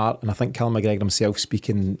Joe Hart and I think Callum McGregor himself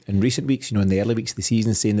speaking in recent weeks, in the early weeks of the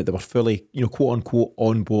season, saying that they were fully, quote unquote,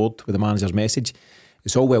 on board with the manager's message.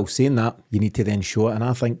 It's all well saying that, you need to then show it. And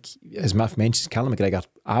I think, as Miff mentions, Callum McGregor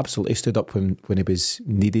absolutely stood up when he was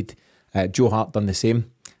needed. Joe Hart done the same.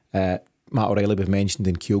 Matt O'Reilly we've mentioned,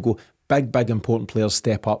 and Kyogo. Big important players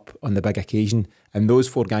step up on the big occasion. And those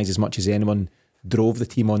four guys, as much as anyone, drove the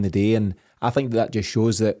team on the day. And I think that just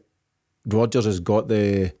shows that Rodgers has got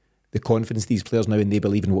the confidence these players now, and they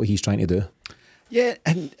believe in what he's trying to do. Yeah,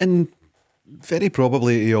 and very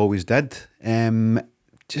probably he always did.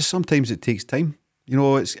 Just sometimes it takes time.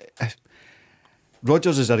 It's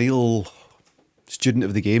Rodgers is a real student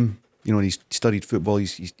of the game. He's studied football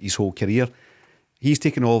his whole career. He's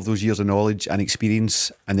taken all of those years of knowledge and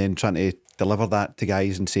experience and then trying to deliver that to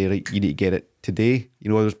guys and say, right, you need to get it today.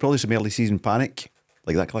 There was probably some early season panic,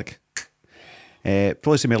 like that click.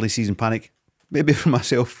 Probably some early season panic, maybe for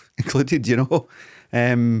myself included,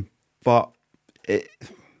 but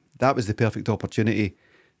that was the perfect opportunity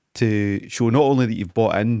to show not only that you've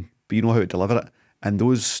bought in, but you know how to deliver it. And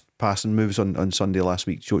those passing moves on Sunday last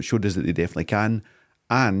week showed us that they definitely can,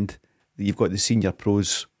 and that you've got the senior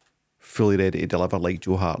pros fully ready to deliver, like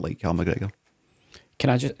Joe Hart, like Callum McGregor.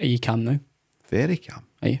 Are you calm now? Very calm.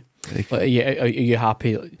 Are you? Very calm. Are you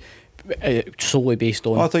happy solely based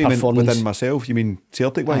on I thought you meant performance? within myself. You mean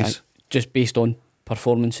Celtic wise? Just based on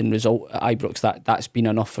performance and result at Ibrox, that's been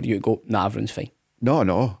enough for you to go, nah, everyone's fine?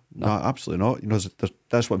 No, absolutely not.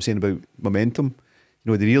 That's what I'm saying about momentum.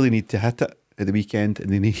 They really need to hit it at the weekend,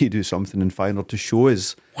 and they need to do something in final to show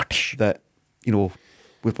us that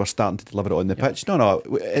we're starting to deliver it on the pitch. No,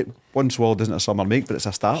 one swallow doesn't a summer make, but it's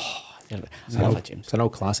a start. It's an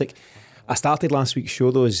old classic. I started last week's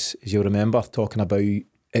show though, as you'll remember, talking about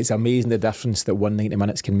it's amazing the difference that 190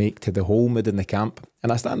 minutes can make to the whole mood in the camp,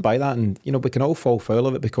 and I stand by that. And we can all fall foul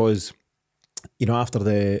of it because after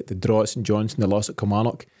the draw at St Johnstone, the loss at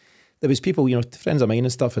Kilmarnock, there was people, friends of mine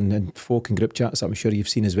and stuff, and folk in group chats that I'm sure you've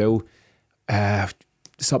seen as well.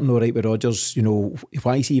 Something all right with Rodgers,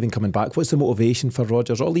 why is he even coming back? What's the motivation for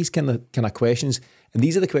Rodgers? All these kind of questions, and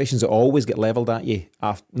these are the questions that always get levelled at you,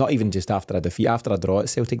 not even just after a defeat, after a draw at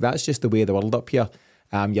Celtic. That's just the way of the world up here.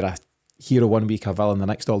 You're a hero one week, a villain the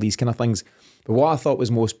next, all these kind of things. But what I thought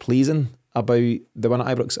was most pleasing about the one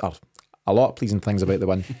at Ibrox, are a lot of pleasing things about the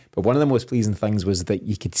one, but one of the most pleasing things was that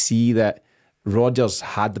you could see that Rodgers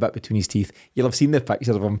had the bit between his teeth. You'll have seen the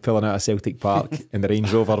pictures of him pulling out of Celtic Park in the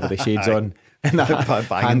Range Rover with the shades on and the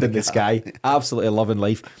hand in the sky. Absolutely loving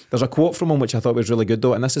life. There's a quote from him which I thought was really good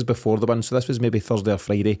though, and this is before the win, so this was maybe Thursday or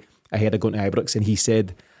Friday ahead of going to Ibrox, and he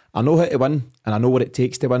said, "I know how to win and I know what it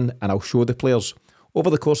takes to win, and I'll show the players.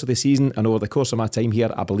 Over the course of the season and over the course of my time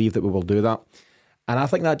here, I believe that we will do that." And I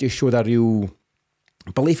think that just showed a real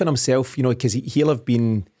belief in himself, because he'll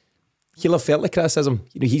have felt the criticism.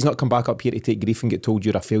 He's not come back up here to take grief and get told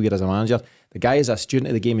you're a failure as a manager. The guy is a student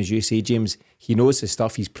of the game, as you say, James. He knows his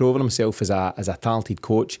stuff. He's proven himself as a talented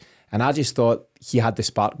coach. And I just thought he had the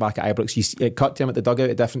spark back at Ibrox. It cut to him at the dugout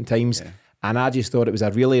at different times. Yeah. And I just thought it was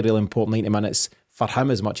a really, really important 90 minutes for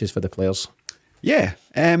him as much as for the players. Yeah.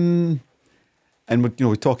 And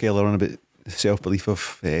we talked earlier on about the self-belief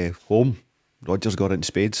of home. Rodgers got it in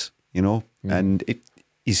spades, and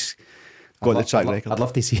he's got the track record. I'd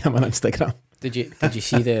love to see him on Instagram. Did you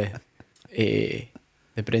see the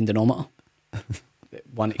Brendan-ometer?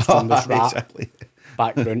 One extreme was rat, exactly.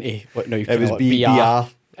 back down to what now? It was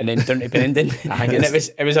BR, and then down to Brendan. And it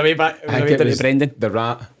was a way back. It was a way down to Brendan. The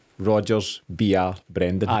rat, Rodgers, BR,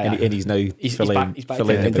 Brendan, and he's now fully in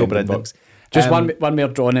the Brendan box. Just one more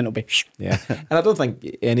drawn in, it'll be. Yeah, and I don't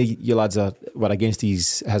think any of you lads were against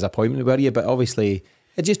his appointment, were you? But obviously,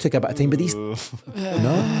 it just took a bit of time. But these,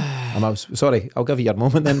 no, sorry. I'll give you your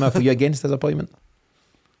moment then. Were you against his appointment?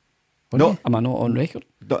 No, am I not on record?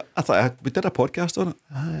 No, I thought we did a podcast on it.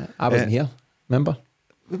 I wasn't here. Remember?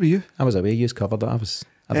 Where were you? I was away. You covered that.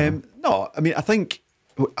 I don't know. No, I mean, I think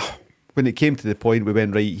when it came to the point, we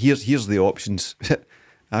went, right, here's the options.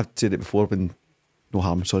 I've said it before, when no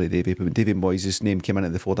harm, sorry Davey, but when Davy Moyes' name came into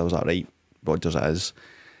the fold, I was like, right, Rodgers it is.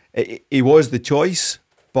 He was the choice,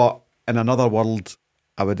 but in another world,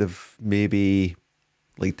 I would have maybe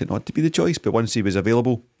liked it not to be the choice, but once he was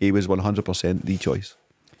available, he was 100% the choice.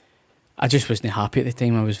 I just wasn't happy at the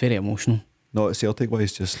time. I was very emotional. Not Celtic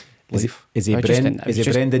wise, just life. Is he Brendan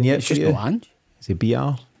yet? It's just no Ange. Is he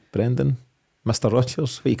BR? Brendan? Mr.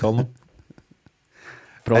 Rodgers? What do you call him?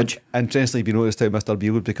 Brodge. And interestingly, if you noticed how Mr.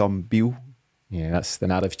 Beale would become Beale. Yeah, that's the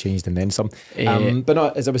narrative changed and then some. But no,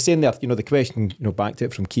 as I was saying there, the question, back to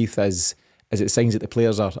it from Keith is it signs that the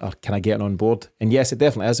players are kind of getting on board? And yes, it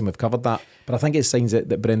definitely is, and we've covered that. But I think it signs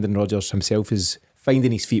that Brendan Rodgers himself is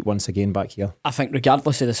finding his feet once again back here. I think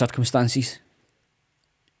regardless of the circumstances,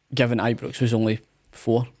 given Ibrox was only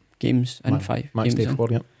 4 games in 5 match games day 4,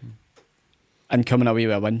 yeah. And coming away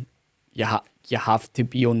with a win, you have to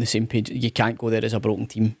be on the same page. You can't go there as a broken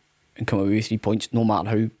team and come away with 3 points, no matter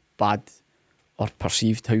how bad or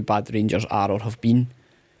perceived how bad the Rangers are or have been.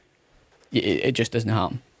 It just doesn't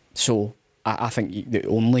happen. So I think the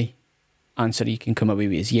only answer you can come away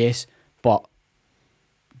with is yes, but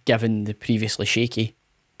given the previously shaky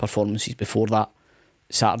performances before that,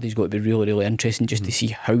 Saturday's got to be really, really interesting just to see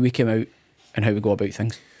how we come out and how we go about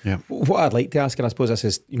things. Yeah. What I'd like to ask, and I suppose this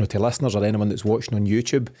is to listeners or anyone that's watching on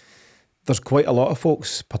YouTube, there's quite a lot of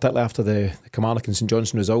folks, particularly after the Kilmarnock and St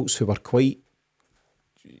Johnstone results, who were quite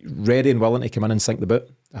ready and willing to come in and sink the boot.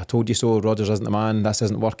 I told you so, Rodgers isn't the man, this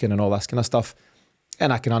isn't working and all this kind of stuff.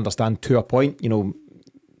 And I can understand to a point,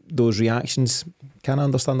 those reactions. Can I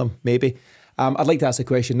understand them? Maybe. I'd like to ask a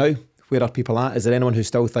question now. Where are people at? Is there anyone who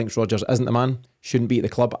still thinks Rodgers isn't the man, shouldn't be at the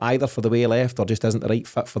club either for the way he left, or just isn't the right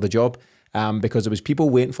fit for the job? Because there was people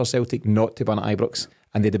waiting for Celtic not to win at Ibrox,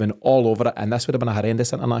 and they'd have been all over it, and this would have been a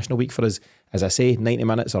horrendous international week for us. As I say, 90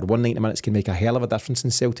 minutes or 190 minutes can make a hell of a difference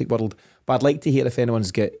in Celtic world. But I'd like to hear if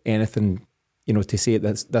anyone's got anything to say at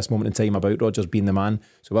this moment in time about Rodgers being the man.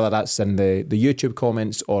 So whether that's in the YouTube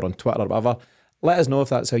comments or on Twitter or whatever, let us know if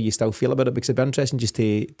that's how you still feel about it, because it'd be interesting just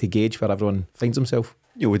to gauge where everyone finds himself.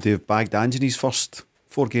 Would they have bagged Ange in his first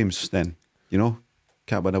 4 games then?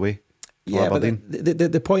 Can't win away. Yeah, but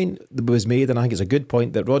the point that was made, and I think it's a good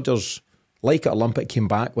point, that Rodgers, like at Olympic, came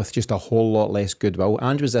back with just a whole lot less goodwill.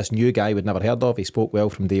 Ange was this new guy we'd never heard of. He spoke well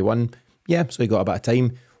from day one. Yeah, so he got a bit of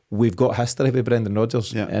time. We've got history with Brendan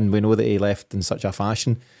Rodgers, and we know that he left in such a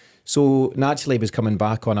fashion. So naturally, he was coming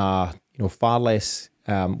back on a far less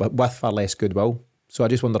with far less goodwill. So I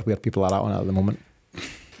just wonder where people are at the moment.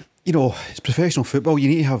 It's professional football. You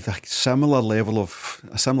need to have a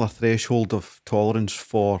similar threshold of tolerance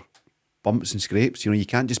for bumps and scrapes. You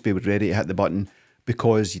can't just be ready to hit the button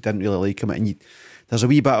because you didn't really like him. And there's a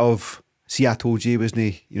wee bit of, see, I told you, wasn't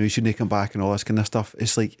he? You shouldn't have come back and all this kind of stuff.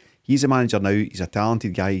 It's like, he's a manager now. He's a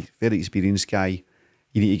talented guy, very experienced guy.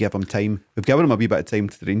 You need to give him time. We've given him a wee bit of time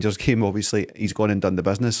to the Rangers game. Obviously, he's gone and done the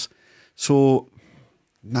business. So,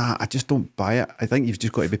 I just don't buy it. I think you've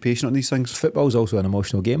just got to be patient on these things. Football's also an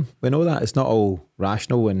emotional game. We know that. It's not all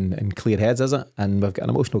rational and clear heads, is it? And we've got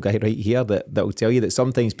an emotional guy right here that will tell you that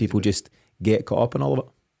sometimes people just get caught up in all of it.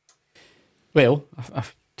 Well, I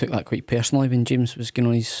took that quite personally when James was going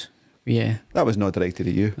on his... Yeah, that was not directed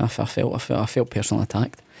at you. I felt personally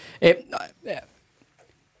attacked.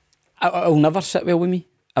 I'll never sit well with me,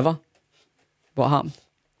 ever. What happened?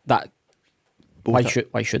 Why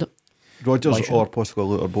should it? Rodgers or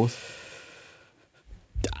Postecoglou or both?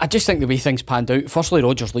 I just think the way things panned out. Firstly,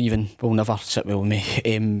 Rodgers leaving will never sit well with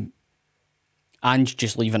me. Ange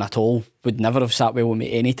just leaving at all would never have sat well with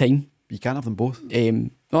me any time. You can't have them both.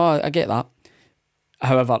 I get that.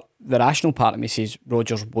 However, the rational part of me says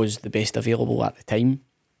Rodgers was the best available at the time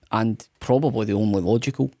and probably the only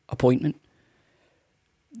logical appointment.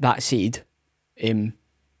 That said, the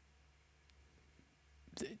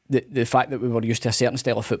fact that we were used to a certain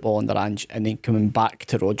style of football under Ange and then coming back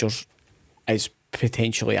to Rodgers is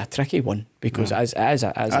potentially a tricky one because it is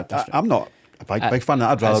a different... I'm not a big fan of that.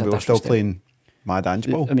 I'd rather we were still playing Mad Ange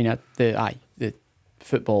ball. I mean, the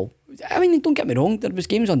football... I mean, don't get me wrong, there was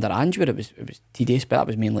games under Ange where it was tedious, but that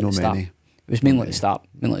was mainly at the start. It was mainly at the start.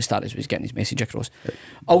 Mainly at the start as he was getting his message across.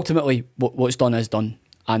 Ultimately, what's done is done.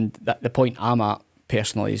 And the point I'm at,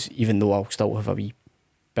 personally, is even though I'll still have a wee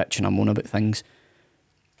bitch and a moan about things,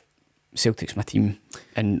 Celtic's my team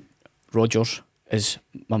and Rodgers is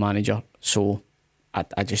my manager, so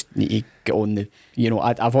I just need to get on the...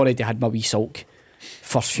 I've already had my wee sulk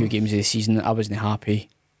first few games of the season. I wasn't happy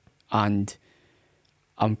and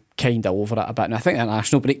I'm kind of over it a bit, and I think the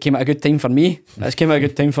international break came at a good time for me. It's came at a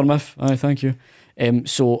good time for Miff. Thank you.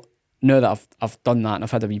 So now that I've done that and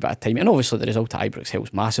I've had a wee bit of time, and obviously the result at Ibrox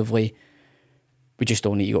helps massively, we just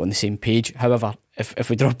all need to get on the same page. However, if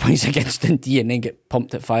we drop points against Dundee and then get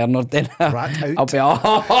pumped at Feyenoord, then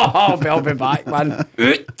I'll be back, man.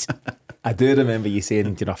 I do remember you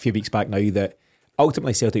saying, a few weeks back now that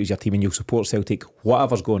ultimately Celtic is your team and you'll support Celtic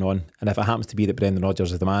whatever's going on, and if it happens to be that Brendan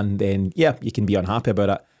Rodgers is the man, then yeah, you can be unhappy about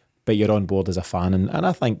it, but you're on board as a fan, and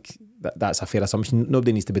I think that's a fair assumption.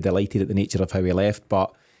 Nobody needs to be delighted at the nature of how he left,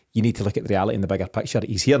 but you need to look at the reality in the bigger picture.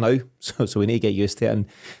 He's here now, so we need to get used to it, and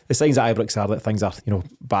the signs at Ibrox are that things are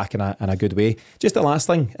back in a good way. Just the last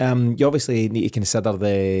thing, you obviously need to consider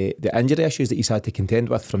the injury issues that he's had to contend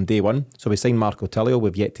with from day one. So we signed Marco Tilio,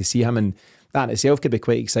 we've yet to see him, and that in itself could be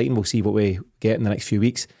quite exciting. We'll see what we get in the next few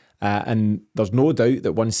weeks, and there's no doubt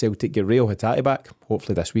that once Celtic get Rio Hatate back,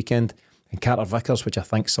 hopefully this weekend, and Carter Vickers, which I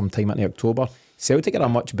think sometime in October, Celtic are a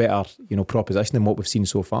much better proposition than what we've seen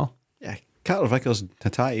so far. Yeah, Carter Vickers and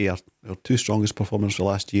Hatate are two strongest performers for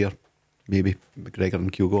last year. Maybe McGregor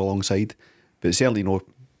and Kyogo alongside, but certainly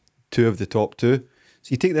two of the top two.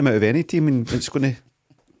 So you take them out of any team and it's going to...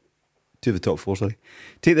 Two of the top four, sorry.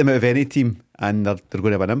 Take them out of any team and they're going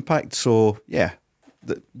to have an impact. So yeah,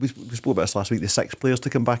 we spoke about this last week, the 6 players to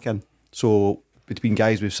come back in. So between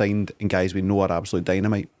guys we've signed and guys we know are absolute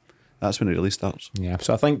dynamite, that's when it really starts. Yeah,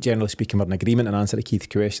 so I think generally speaking we're in agreement in answer to Keith's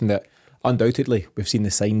question that undoubtedly we've seen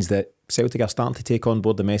the signs that Celtic are starting to take on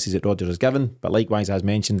board the message that Rodgers has given, but likewise, as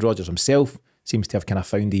mentioned, Rodgers himself seems to have kind of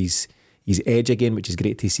found his edge again, which is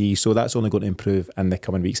great to see. So that's only going to improve in the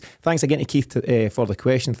coming weeks. Thanks again to Keith for the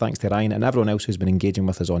question. Thanks to Ryan and everyone else who's been engaging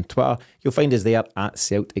with us on Twitter. You'll find us there at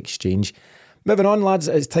Celt Exchange. Moving on, lads,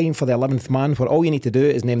 it's time for the 11th man, where all you need to do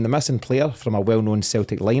is name the missing player from a well-known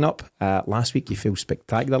Celtic lineup. Last week you failed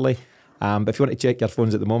spectacularly, but if you want to check your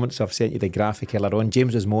phones at the moment, so I've sent you the graphic earlier on.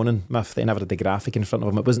 James was moaning, Miff, that he never had the graphic in front of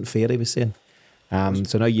him. It wasn't fair, he was saying.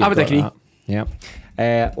 So now you've got that. Yeah.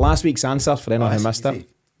 Last week's answer, for anyone who missed it,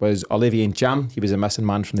 was Olivier Ntcham. He was a missing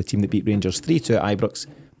man from the team that beat Rangers 3-2 at Ibrox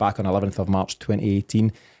back on 11th of March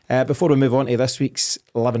 2018. Before we move on to this week's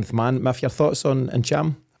 11th man, Miff, your thoughts on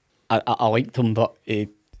Ntcham? I liked him, but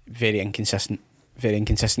very inconsistent,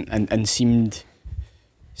 and seemed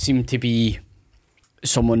to be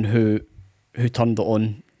someone who turned it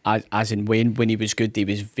on as in when he was good. He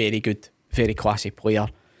was very good, very classy player,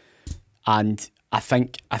 and I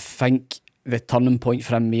think the turning point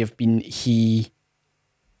for him may have been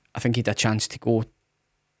I think he had a chance to go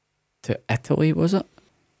to Italy, was it?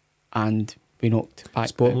 And we knocked back.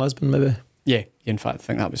 Sporting Lisbon, maybe? Yeah, in fact, I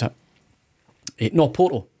think that was it. No,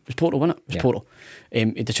 Porto. It was Porto, wasn't it? It was Porto. He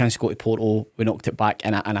had a chance to go to Porto, we knocked it back,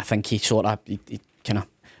 and I think he sort of, he kind of,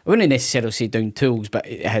 I wouldn't necessarily say down tools, but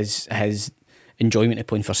his enjoyment of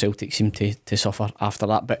playing for Celtic seemed to suffer after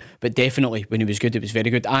that. But definitely, when he was good, it was very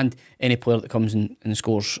good. And any player that comes and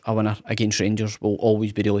scores a winner against Rangers will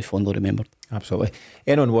always be really fondly remembered. Absolutely.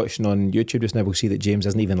 Anyone watching on YouTube just now will see that James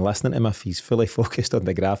isn't even listening to him if he's fully focused on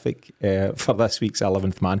the graphic for this week's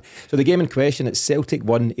 11th man. So the game in question, it's Celtic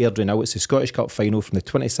 1, Airdrie 0. It's the Scottish Cup final from the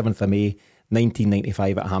 27th of May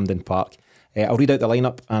 1995 at Hampden Park. I'll read out the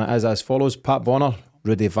lineup, and it is as follows: Pat Bonner,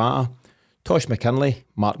 Rudy Vata, Tosh McKinlay,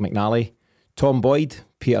 Mark McNally, Tom Boyd,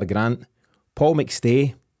 Peter Grant, Paul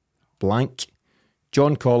McStay, blank,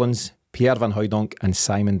 John Collins, Pierre Van Hooydonk and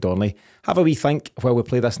Simon Donnelly. Have a wee think while we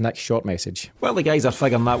play this next short message. While the guys are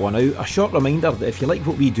figuring that one out, a short reminder that if you like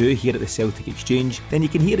what we do here at the Celtic Exchange, then you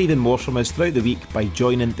can hear even more from us throughout the week by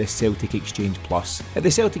joining the Celtic Exchange Plus. At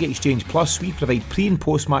the Celtic Exchange Plus, we provide pre- and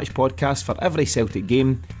post-match podcasts for every Celtic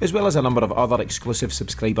game, as well as a number of other exclusive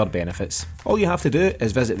subscriber benefits. All you have to do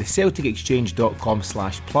is visit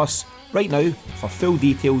thecelticexchange.com/plus right now for full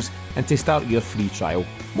details and to start your free trial.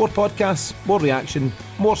 More podcasts, more reaction,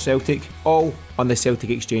 more Celtic, all on the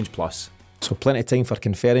Celtic Exchange Plus. So plenty of time for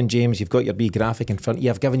conferring, James. You've got your wee graphic in front of you.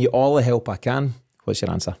 I've given you all the help I can. What's your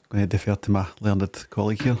answer? I'm going to defer to my learned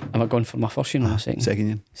colleague here. Am I going for my first one or my second? Second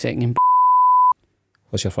one. Second one.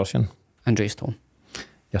 What's your first one? Andreas Tom.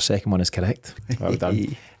 Your second one is correct. Well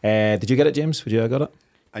done. Did you get it, James? Would you have got it?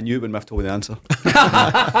 I knew it when Miff told me the answer.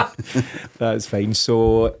 That's fine.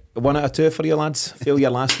 So 1 out of 2 for you lads. Failure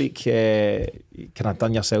last week. Kind of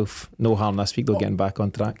done yourself no harm this week though, getting back on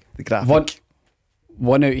track. The graphic.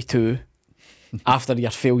 1 out of 2. After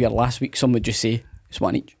your failure last week, some would just say it's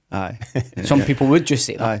 1 each. Aye. Some people would just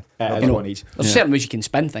say that. Aye. 1 each. There's certain ways you can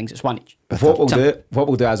spin things. It's 1 each. What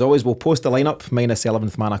we'll do as always, we'll post the lineup minus the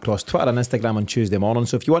 11th man across Twitter and Instagram on Tuesday morning.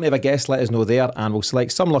 So if you want to have a guest, let us know there, and we'll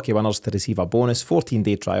select some lucky winners to receive a bonus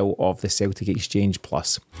 14-day trial of the Celtic Exchange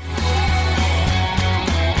Plus.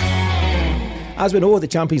 As we know, the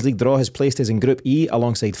Champions League draw has placed us in Group E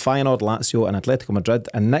alongside Feyenoord, Lazio and Atletico Madrid,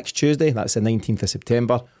 and next Tuesday, that's the 19th of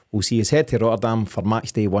September, will see us head to Rotterdam for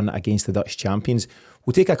match day 1 against the Dutch champions.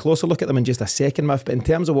 We'll take a closer look at them in just a second, Miff, but in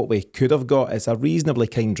terms of what we could have got, it's a reasonably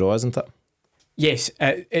kind draw, isn't it? Yes,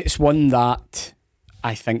 it's one that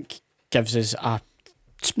I think gives us a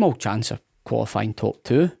small chance of qualifying top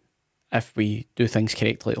 2 if we do things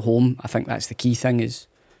correctly at home. I think that's the key thing, is,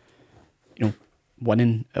 you know,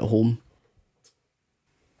 winning at home.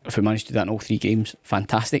 If we manage to do that in all 3 games,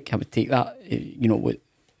 fantastic. I would take that. You know,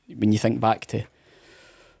 when you think back to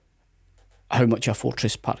how much a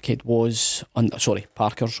fortress Parkhead was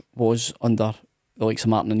Parker's was under the likes of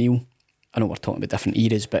Martin O'Neill. I know we're talking about different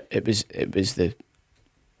eras, but it was the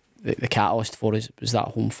catalyst for us. It was that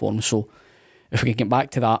home form. So if we can get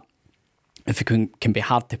back to that, if we can be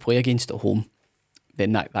hard to play against at home,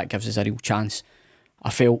 then that gives us a real chance. I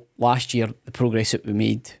felt last year the progress that we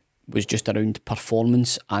made was just around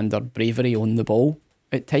performance and our bravery on the ball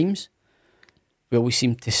at times. We always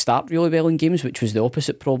seemed to start really well in games, which was the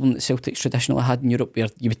opposite problem that Celtic's traditionally had in Europe, where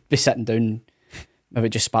you would be sitting down, maybe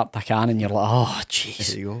just sparked a can, and you're like, oh, jeez.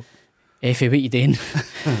 There you go. Effie, what you doing?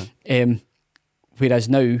 Whereas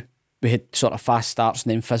now, we had sort of fast starts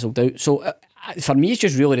and then fizzled out. So for me, it's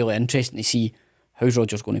just really, really interesting to see how's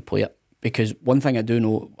Rodgers going to play it. Because one thing I do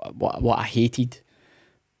know, what I hated,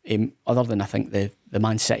 other than I think the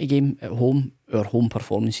Man City game at home, our home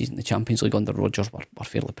performances in the Champions League under Rodgers were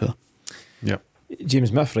fairly poor. Yeah.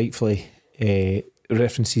 James Miff rightfully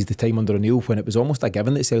references the time under O'Neill when it was almost a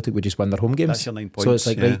given that Celtic would just win their home games. That's your 9 points. So it's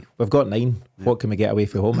like, right, we've got 9. Yeah. What can we get away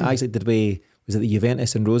from home? Actually, was it the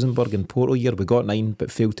Juventus and Rosenborg and Porto year? We got 9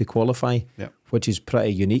 but failed to qualify, which is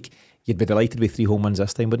pretty unique. You'd be delighted with 3 home wins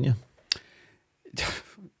this time, wouldn't you?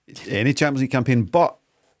 Any Champions League campaign, but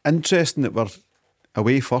interesting that we're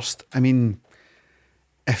away first. I mean,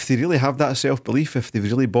 if they really have that self-belief, if they've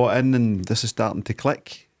really bought in and this is starting to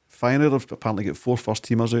click, Feyenoord have apparently got 4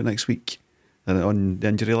 first-teamers out next week on the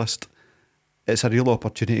injury list. It's a real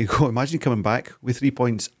opportunity to go. Imagine coming back with 3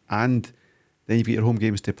 points and then you've got your home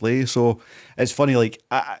games to play. So it's funny, like,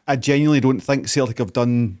 I genuinely don't think Celtic have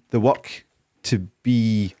done the work to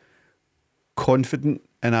be confident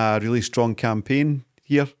in a really strong campaign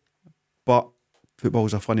here. But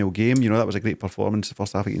football's a funny old game. You know, that was a great performance the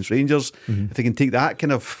first half against Rangers. If they can take that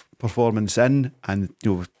kind of performance in, and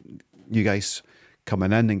you know, you guys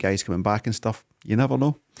coming in and guys coming back and stuff, you never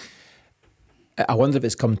know. I wonder if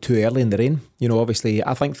it's come too early in the rain. You know, obviously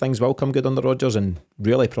I think things will come good under Rodgers, and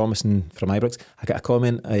really promising from Ibrox. I got a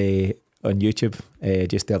comment on YouTube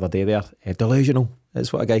just the other day there. Delusional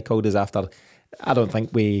is what a guy called us after. I don't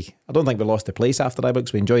think we lost the place after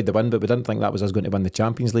Ibrox. We enjoyed the win, but we didn't think that was us going to win the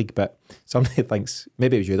Champions League. But somebody thinks,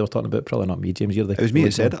 maybe it was you they were talking about, probably not me, James. It was me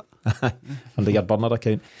that said it. Under your burner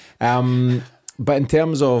account. But in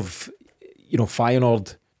terms of, you know,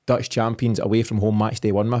 Feyenoord, Dutch champions, away from home match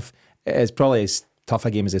day 1, Miff, it's probably as tough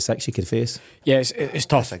a game as the 6 you could face. Yeah, it's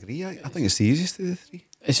tough. I disagree. I think it's the easiest of the 3.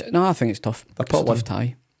 I think it's tough. They're pot one.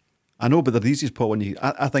 Tie. I know, but they're the easiest pot one.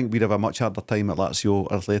 I think we'd have a much harder time at Lazio or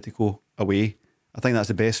Atletico away. I think that's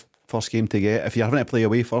the best first game to get. If you're having to play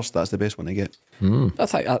away first, that's the best one to get.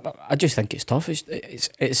 I just think it's tough.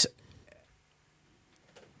 It's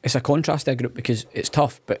a contrast to a group because it's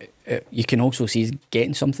tough, but you can also see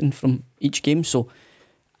getting something from each game. So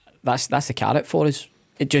that's the carrot for us.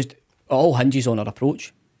 It all hinges on our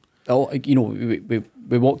approach. You know,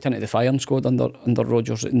 we walked into the firing squad under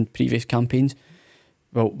Rodgers in previous campaigns.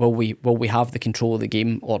 Will we have the control of the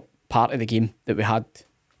game or part of the game that we had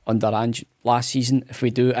under Ange last season? If we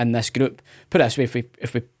do in this group, put it this way,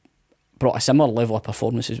 if we brought a similar level of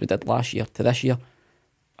performance as we did last year to this year,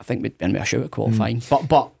 I think we'd been with a shout at qualifying.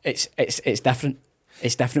 But it's different.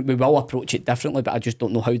 It's different. We will approach it differently, but I just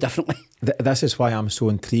don't know how differently. This is why I'm so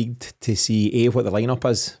intrigued to see what the lineup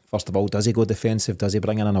is. First of all, does he go defensive? Does he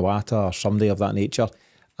bring in an Iwata or somebody of that nature?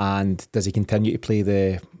 And does he continue to play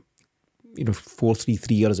the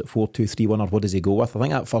 4-3-3, or is it 4-2-3-1, or what does he go with? I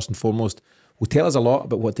think that first and foremost will tell us a lot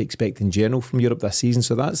about what to expect in general from Europe this season.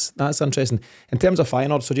 So that's interesting. In terms of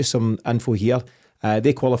Feyenoord, so just some info here.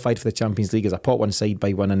 They qualified for the Champions League as a pot 1 side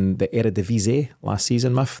by winning the Eredivisie last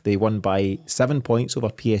season, Miff. They won by 7 points over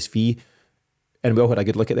PSV, and we all had a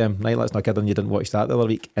good look at them. Right, let's not kid on, you didn't watch that the other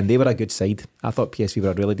week, and they were a good side. I thought PSV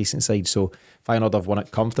were a really decent side, so Feyenoord have won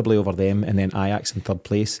it comfortably over them, and then Ajax in 3rd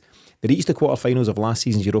place. They reached the quarterfinals of last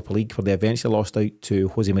season's Europa League, where they eventually lost out to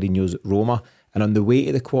Jose Mourinho's Roma, and on the way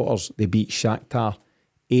to the quarters they beat Shakhtar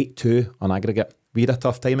 8-2 on aggregate. We had a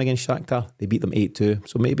tough time against Shakhtar. They beat them 8-2.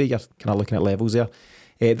 So maybe you're kind of looking at levels there.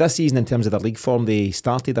 This season, in terms of their league form, they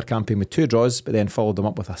started their campaign with 2 draws, but then followed them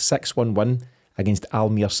up with a 6-1 win against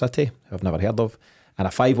Almere City, who I've never heard of, and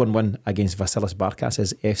a 5-1 win against Vasilis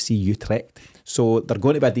Barkas' FC Utrecht. So they're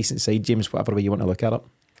going to be a decent side, James, whatever way you want to look at it.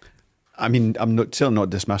 I mean, I'm certainly not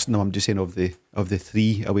dismissing them. I'm just saying of the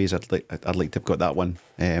three aways, I'd like to have got that one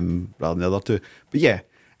rather than the other two. But yeah,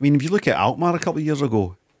 I mean, if you look at Alkmaar a couple of years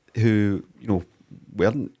ago, who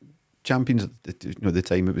weren't champions at the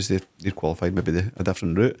time, it was they qualified maybe a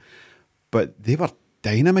different route, but they were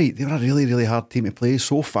dynamite. They were a really, really hard team to play.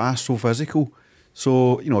 So fast, so physical.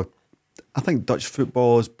 So I think Dutch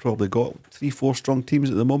football has probably got 3-4 strong teams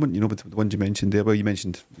at the moment. With the ones you mentioned there. Well, you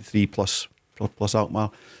mentioned 3 plus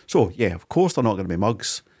Alkmaar. So yeah, of course they're not going to be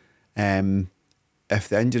mugs. If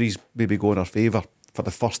the injuries maybe go in our favour for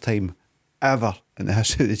the first time ever in the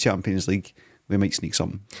history of the Champions League, we might sneak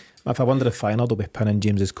something. If I wonder if Feyenoord will be pinning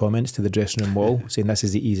James's comments to the dressing room wall, saying this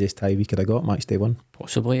is the easiest tie we could have got match day 1.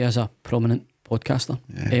 Possibly as a prominent podcaster.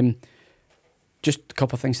 Yeah. Just a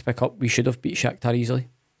couple of things to pick up. We should have beat Shakhtar easily,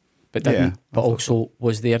 but didn't. Yeah, but also,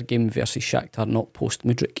 was their game versus Shakhtar not post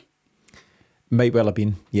Mudryk? Might well have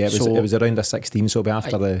been. Yeah, it was around a 16, so it'll be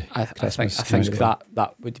after the Christmas. I think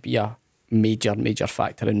that would be a major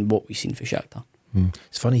factor in what we've seen for Shakhtar.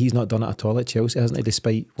 It's funny he's not done it at all at Chelsea, hasn't he,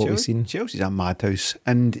 despite what we've seen. Chelsea's a madhouse.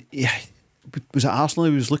 And yeah, was it Arsenal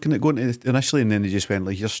who was looking at going to initially, and then they just went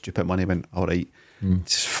like, here's stupid money, went alright.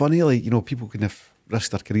 It's funny, like, people can have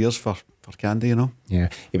risked their careers for candy, Yeah,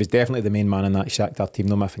 he was definitely the main man in that Shakhtar team,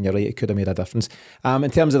 though, Miff, and you're right, it could have made a difference.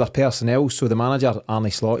 In terms of their personnel, so the manager,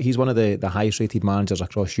 Arne Slot, he's one of the highest rated managers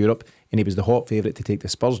across Europe, and he was the hot favourite to take the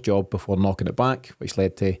Spurs job before knocking it back, which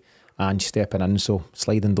led to Ange stepping in, so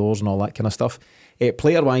sliding doors and all that kind of stuff.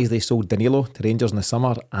 Player wise, they sold Danilo to Rangers in the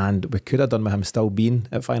summer, and we could have done with him still being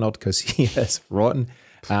at Feyenoord because he is rotten.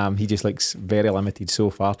 He just looks very limited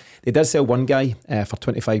so far. They did sell one guy for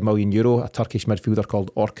 €25 million, a Turkish midfielder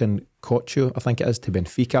called Orkun Koçu, I think it is, to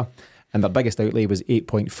Benfica, and their biggest outlay was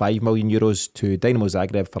 €8.5 million to Dynamo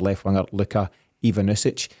Zagreb for left winger Luka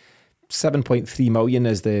Ivanusic. 7.3 million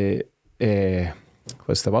is the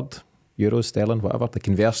what's the word? Euros, sterling, whatever, the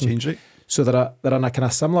conversion. Change rate. So they're in a kind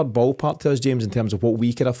of similar ballpark to us, James, in terms of what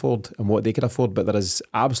we could afford and what they could afford, but there is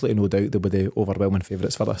absolutely no doubt they'll be the overwhelming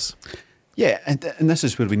favourites for this. Yeah, and this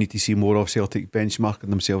is where we need to see more of Celtic benchmarking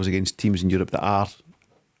themselves against teams in Europe that are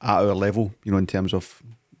at our level, in terms of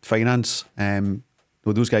finance.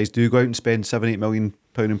 Those guys do go out and spend £7-8 million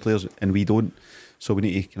in players, and we don't. So we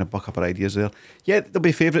need to kind of buck up our ideas there. Yeah, they'll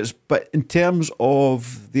be favourites, but in terms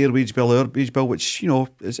of their wage bill, our wage bill, which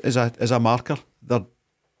is a marker, they're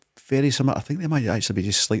very similar. I think they might actually be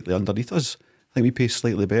just slightly underneath us. I think we pay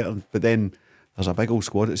slightly better, but then there's a big old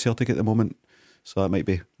squad at Celtic at the moment, so that might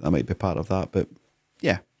be part of that. But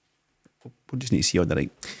yeah, we'll just need to see on the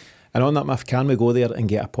right. And on that, Miff, can we go there and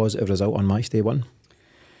get a positive result on match day 1?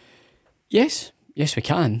 Yes, we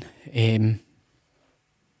can.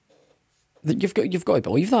 You've got to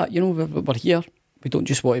believe that. We're here. We don't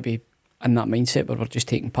just want to be in that mindset where we're just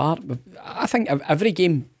taking part. I think every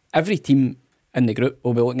game, every team in the group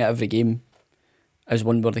will be looking at every game as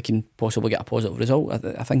one where they can possibly get a positive result.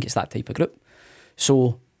 I think it's that type of group.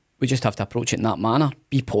 So we just have to approach it in that manner.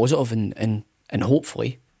 Be positive and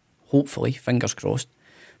hopefully, fingers crossed,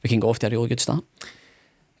 we can go off to a really good start.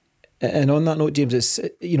 And on that note, James, it's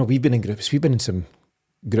we've been in groups. We've been in some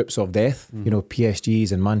groups of death.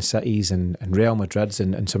 PSGs and Man Cities and Real Madrids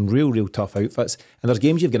and some real tough outfits. And there's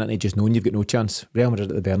games you've got into just knowing you've got no chance. Real Madrid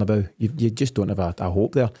at the Bernabeu, you just don't have a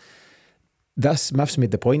hope there. Miff's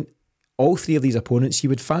made the point. All three of these opponents you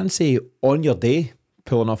would fancy on your day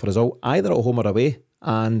pulling off a result, either at home or away.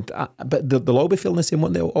 But they'll all be feeling the same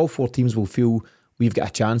one. All four teams will feel we've got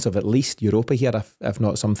a chance of at least Europa here, if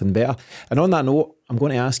not something better. And on that note, I'm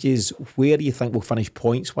going to ask you is where do you think we'll finish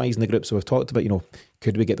points wise in the group? So we've talked about,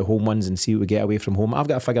 could we get the home ones and see what we get away from home? I've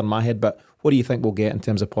got a figure in my head, but what do you think we'll get in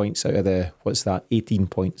terms of points out of 18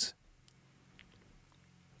 points?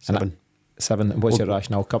 7. 7. And what's your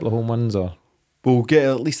rationale? A couple of home ones, or? We'll get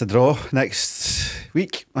at least a draw next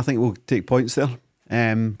week. I think we'll take points there.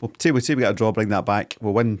 We'll say we get a draw, bring that back.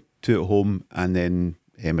 We'll win 2 at home, and then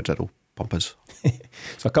Madrid will pump us.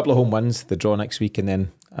 So a couple of home wins, the draw next week, and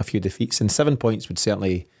then a few defeats. And 7 points would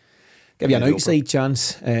certainly give you an outside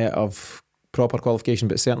chance of proper qualification,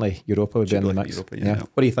 but certainly Europa would be in the mix. Europa, yeah.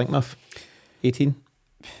 What do you think, Miff? 18?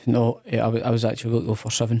 No, I was actually going to go for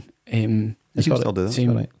 7. You can still do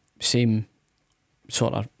that. Same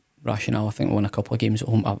sort of rationale. I think we'll win a couple of games at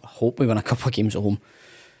home. I hope we win a couple of games at home.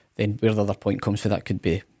 Then where the other point comes for that could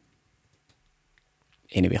be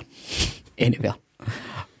anywhere.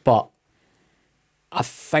 But I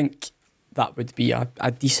think that would be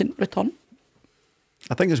a decent return.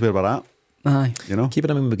 I think it's where we're at. Aye. Keep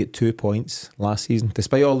in mind we get 2 points last season.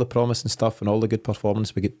 Despite all the promise and stuff and all the good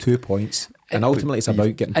performance, we get 2 points. And ultimately it's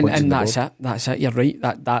about getting points. And that's it. That's it. You're right.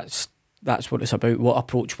 That's what it's about. What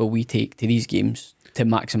approach will we take to these games to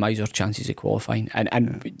maximise our chances of qualifying.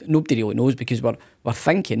 And nobody really knows, because we're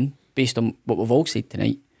thinking, based on what we've all said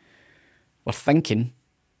tonight, we're thinking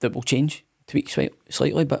that we'll change, tweak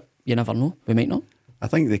slightly, but you never know. We might not. I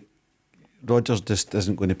think Rodgers just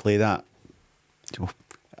isn't going to play that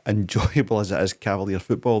enjoyable as it is Cavalier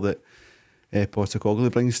football that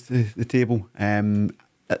Postecoglou brings to the table. I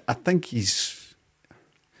think he's,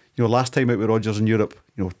 last time out with Rodgers in Europe,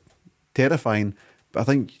 terrifying. But I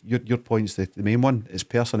think your point's the main one. It's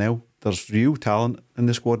personnel. There's real talent in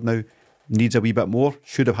the squad now. Needs a wee bit more.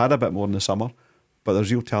 Should have had a bit more in the summer. But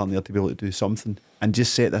there's real talent there to be able to do something and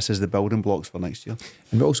just set this as the building blocks for next year.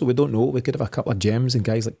 And also, we don't know, we could have a couple of gems and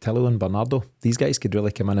guys like Tillo and Bernardo. These guys could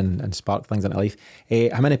really come in and spark things into life.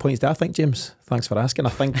 How many points do I think, James? Thanks for asking. I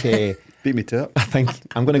think beat me to it. I think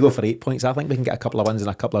I'm going to go for 8 points. I think we can get a couple of wins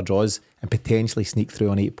and a couple of draws and potentially sneak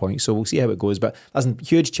through on 8 points. So we'll see how it goes. But listen,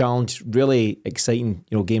 huge challenge, really exciting,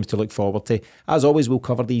 games to look forward to. As always, we'll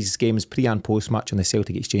cover these games pre and post match on the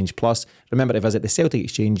Celtic Exchange Plus. Remember to visit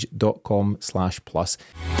thecelticexchange.com/plus.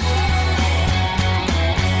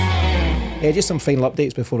 Just some final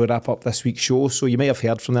updates before we wrap up this week's show. So you may have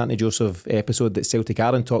heard from the Anthony Joseph episode that Celtic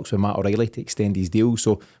are in talks with Matt O'Reilly to extend his deal.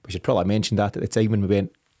 So we should probably mention that at the time when we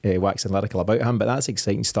went waxing lyrical about him. But that's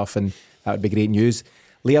exciting stuff, and that would be great news.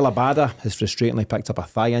 Leo Labada has frustratingly picked up a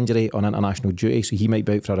thigh injury on international duty, so he might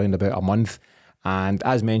be out for around about a month. And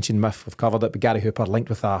as mentioned, Miff, we've covered it, but Gary Hooper linked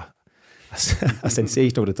with a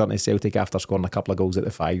sensational return to Celtic after scoring a couple of goals at the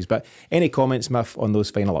Fives. But any comments, Miff, on those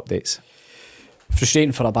final updates?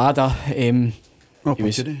 Frustrating for Abada. He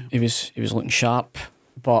was looking sharp,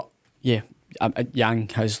 but yeah, Yang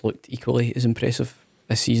has looked equally as impressive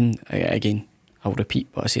this season. Again, I'll repeat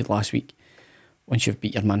what I said last week. Once you've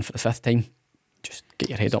beat your man for the 5th time, just get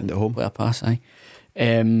your head up and home, play a pass.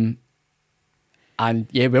 And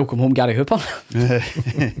yeah, welcome home, Gary Hooper.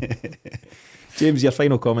 James, your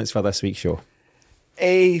final comments for this week's show?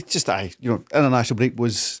 International break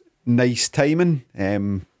was nice timing.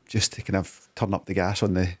 Just to kind of turn up the gas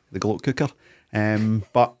on the gloat cooker.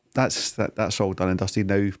 But that's all done and dusted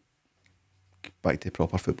now. Back to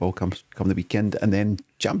proper football come the weekend, and then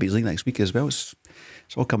Champions League next week as well. It's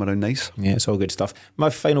all coming around nice. Yeah, it's all good stuff. My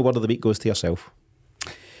final word of the week goes to yourself.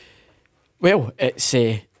 Well, it's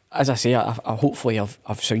as I say, I hopefully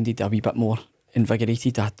I've sounded a wee bit more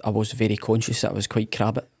invigorated. I was very conscious that I was quite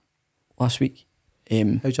crabbit last week.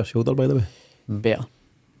 How's your shoulder, by the way? Better.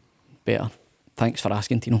 Thanks for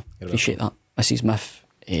asking, Tino. Appreciate that. Mrs. Miff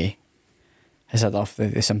has had off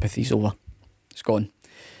the sympathy's over. It's gone.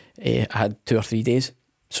 I had 2 or 3 days,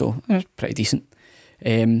 so it was pretty decent.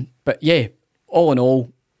 But yeah, all in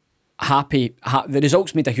all, happy. The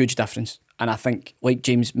results made a huge difference, and I think, like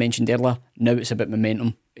James mentioned earlier, now it's about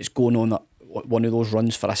momentum. It's going on one of those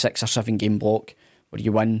runs for a 6 or 7 game block where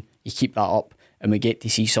you win, you keep that up, and we get to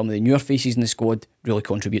see some of the newer faces in the squad really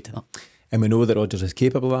contribute to that. And we know that Rodgers is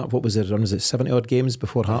capable of that. What was the run? Was it 70 odd games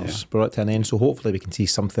before Hearts brought it to an end? So hopefully we can see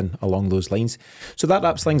something along those lines. So that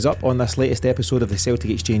wraps things up on this latest episode of the Celtic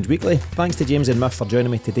Exchange Weekly. Thanks to James and Miff for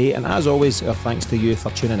joining me today, and as always, our thanks to you for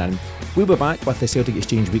tuning in. We'll be back with the Celtic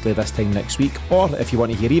Exchange Weekly this time next week, or if you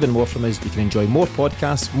want to hear even more from us, you can enjoy more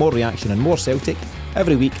podcasts, more reaction and more Celtic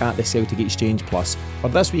every week at the Celtic Exchange Plus. For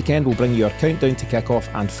this weekend, we'll bring you our countdown to kick-off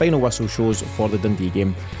and final whistle shows for the Dundee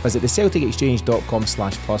game. Visit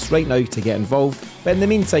thecelticexchange.com/plus right now to get involved. But in the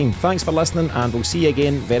meantime, thanks for listening, and we'll see you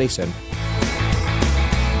again very soon.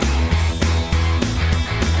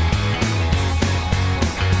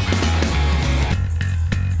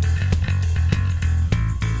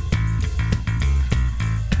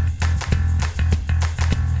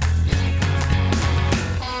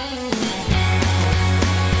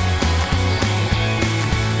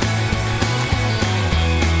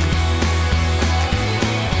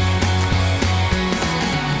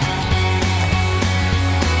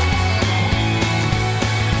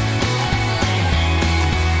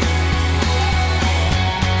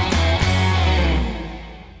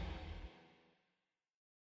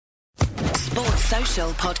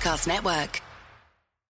 Podcast Network.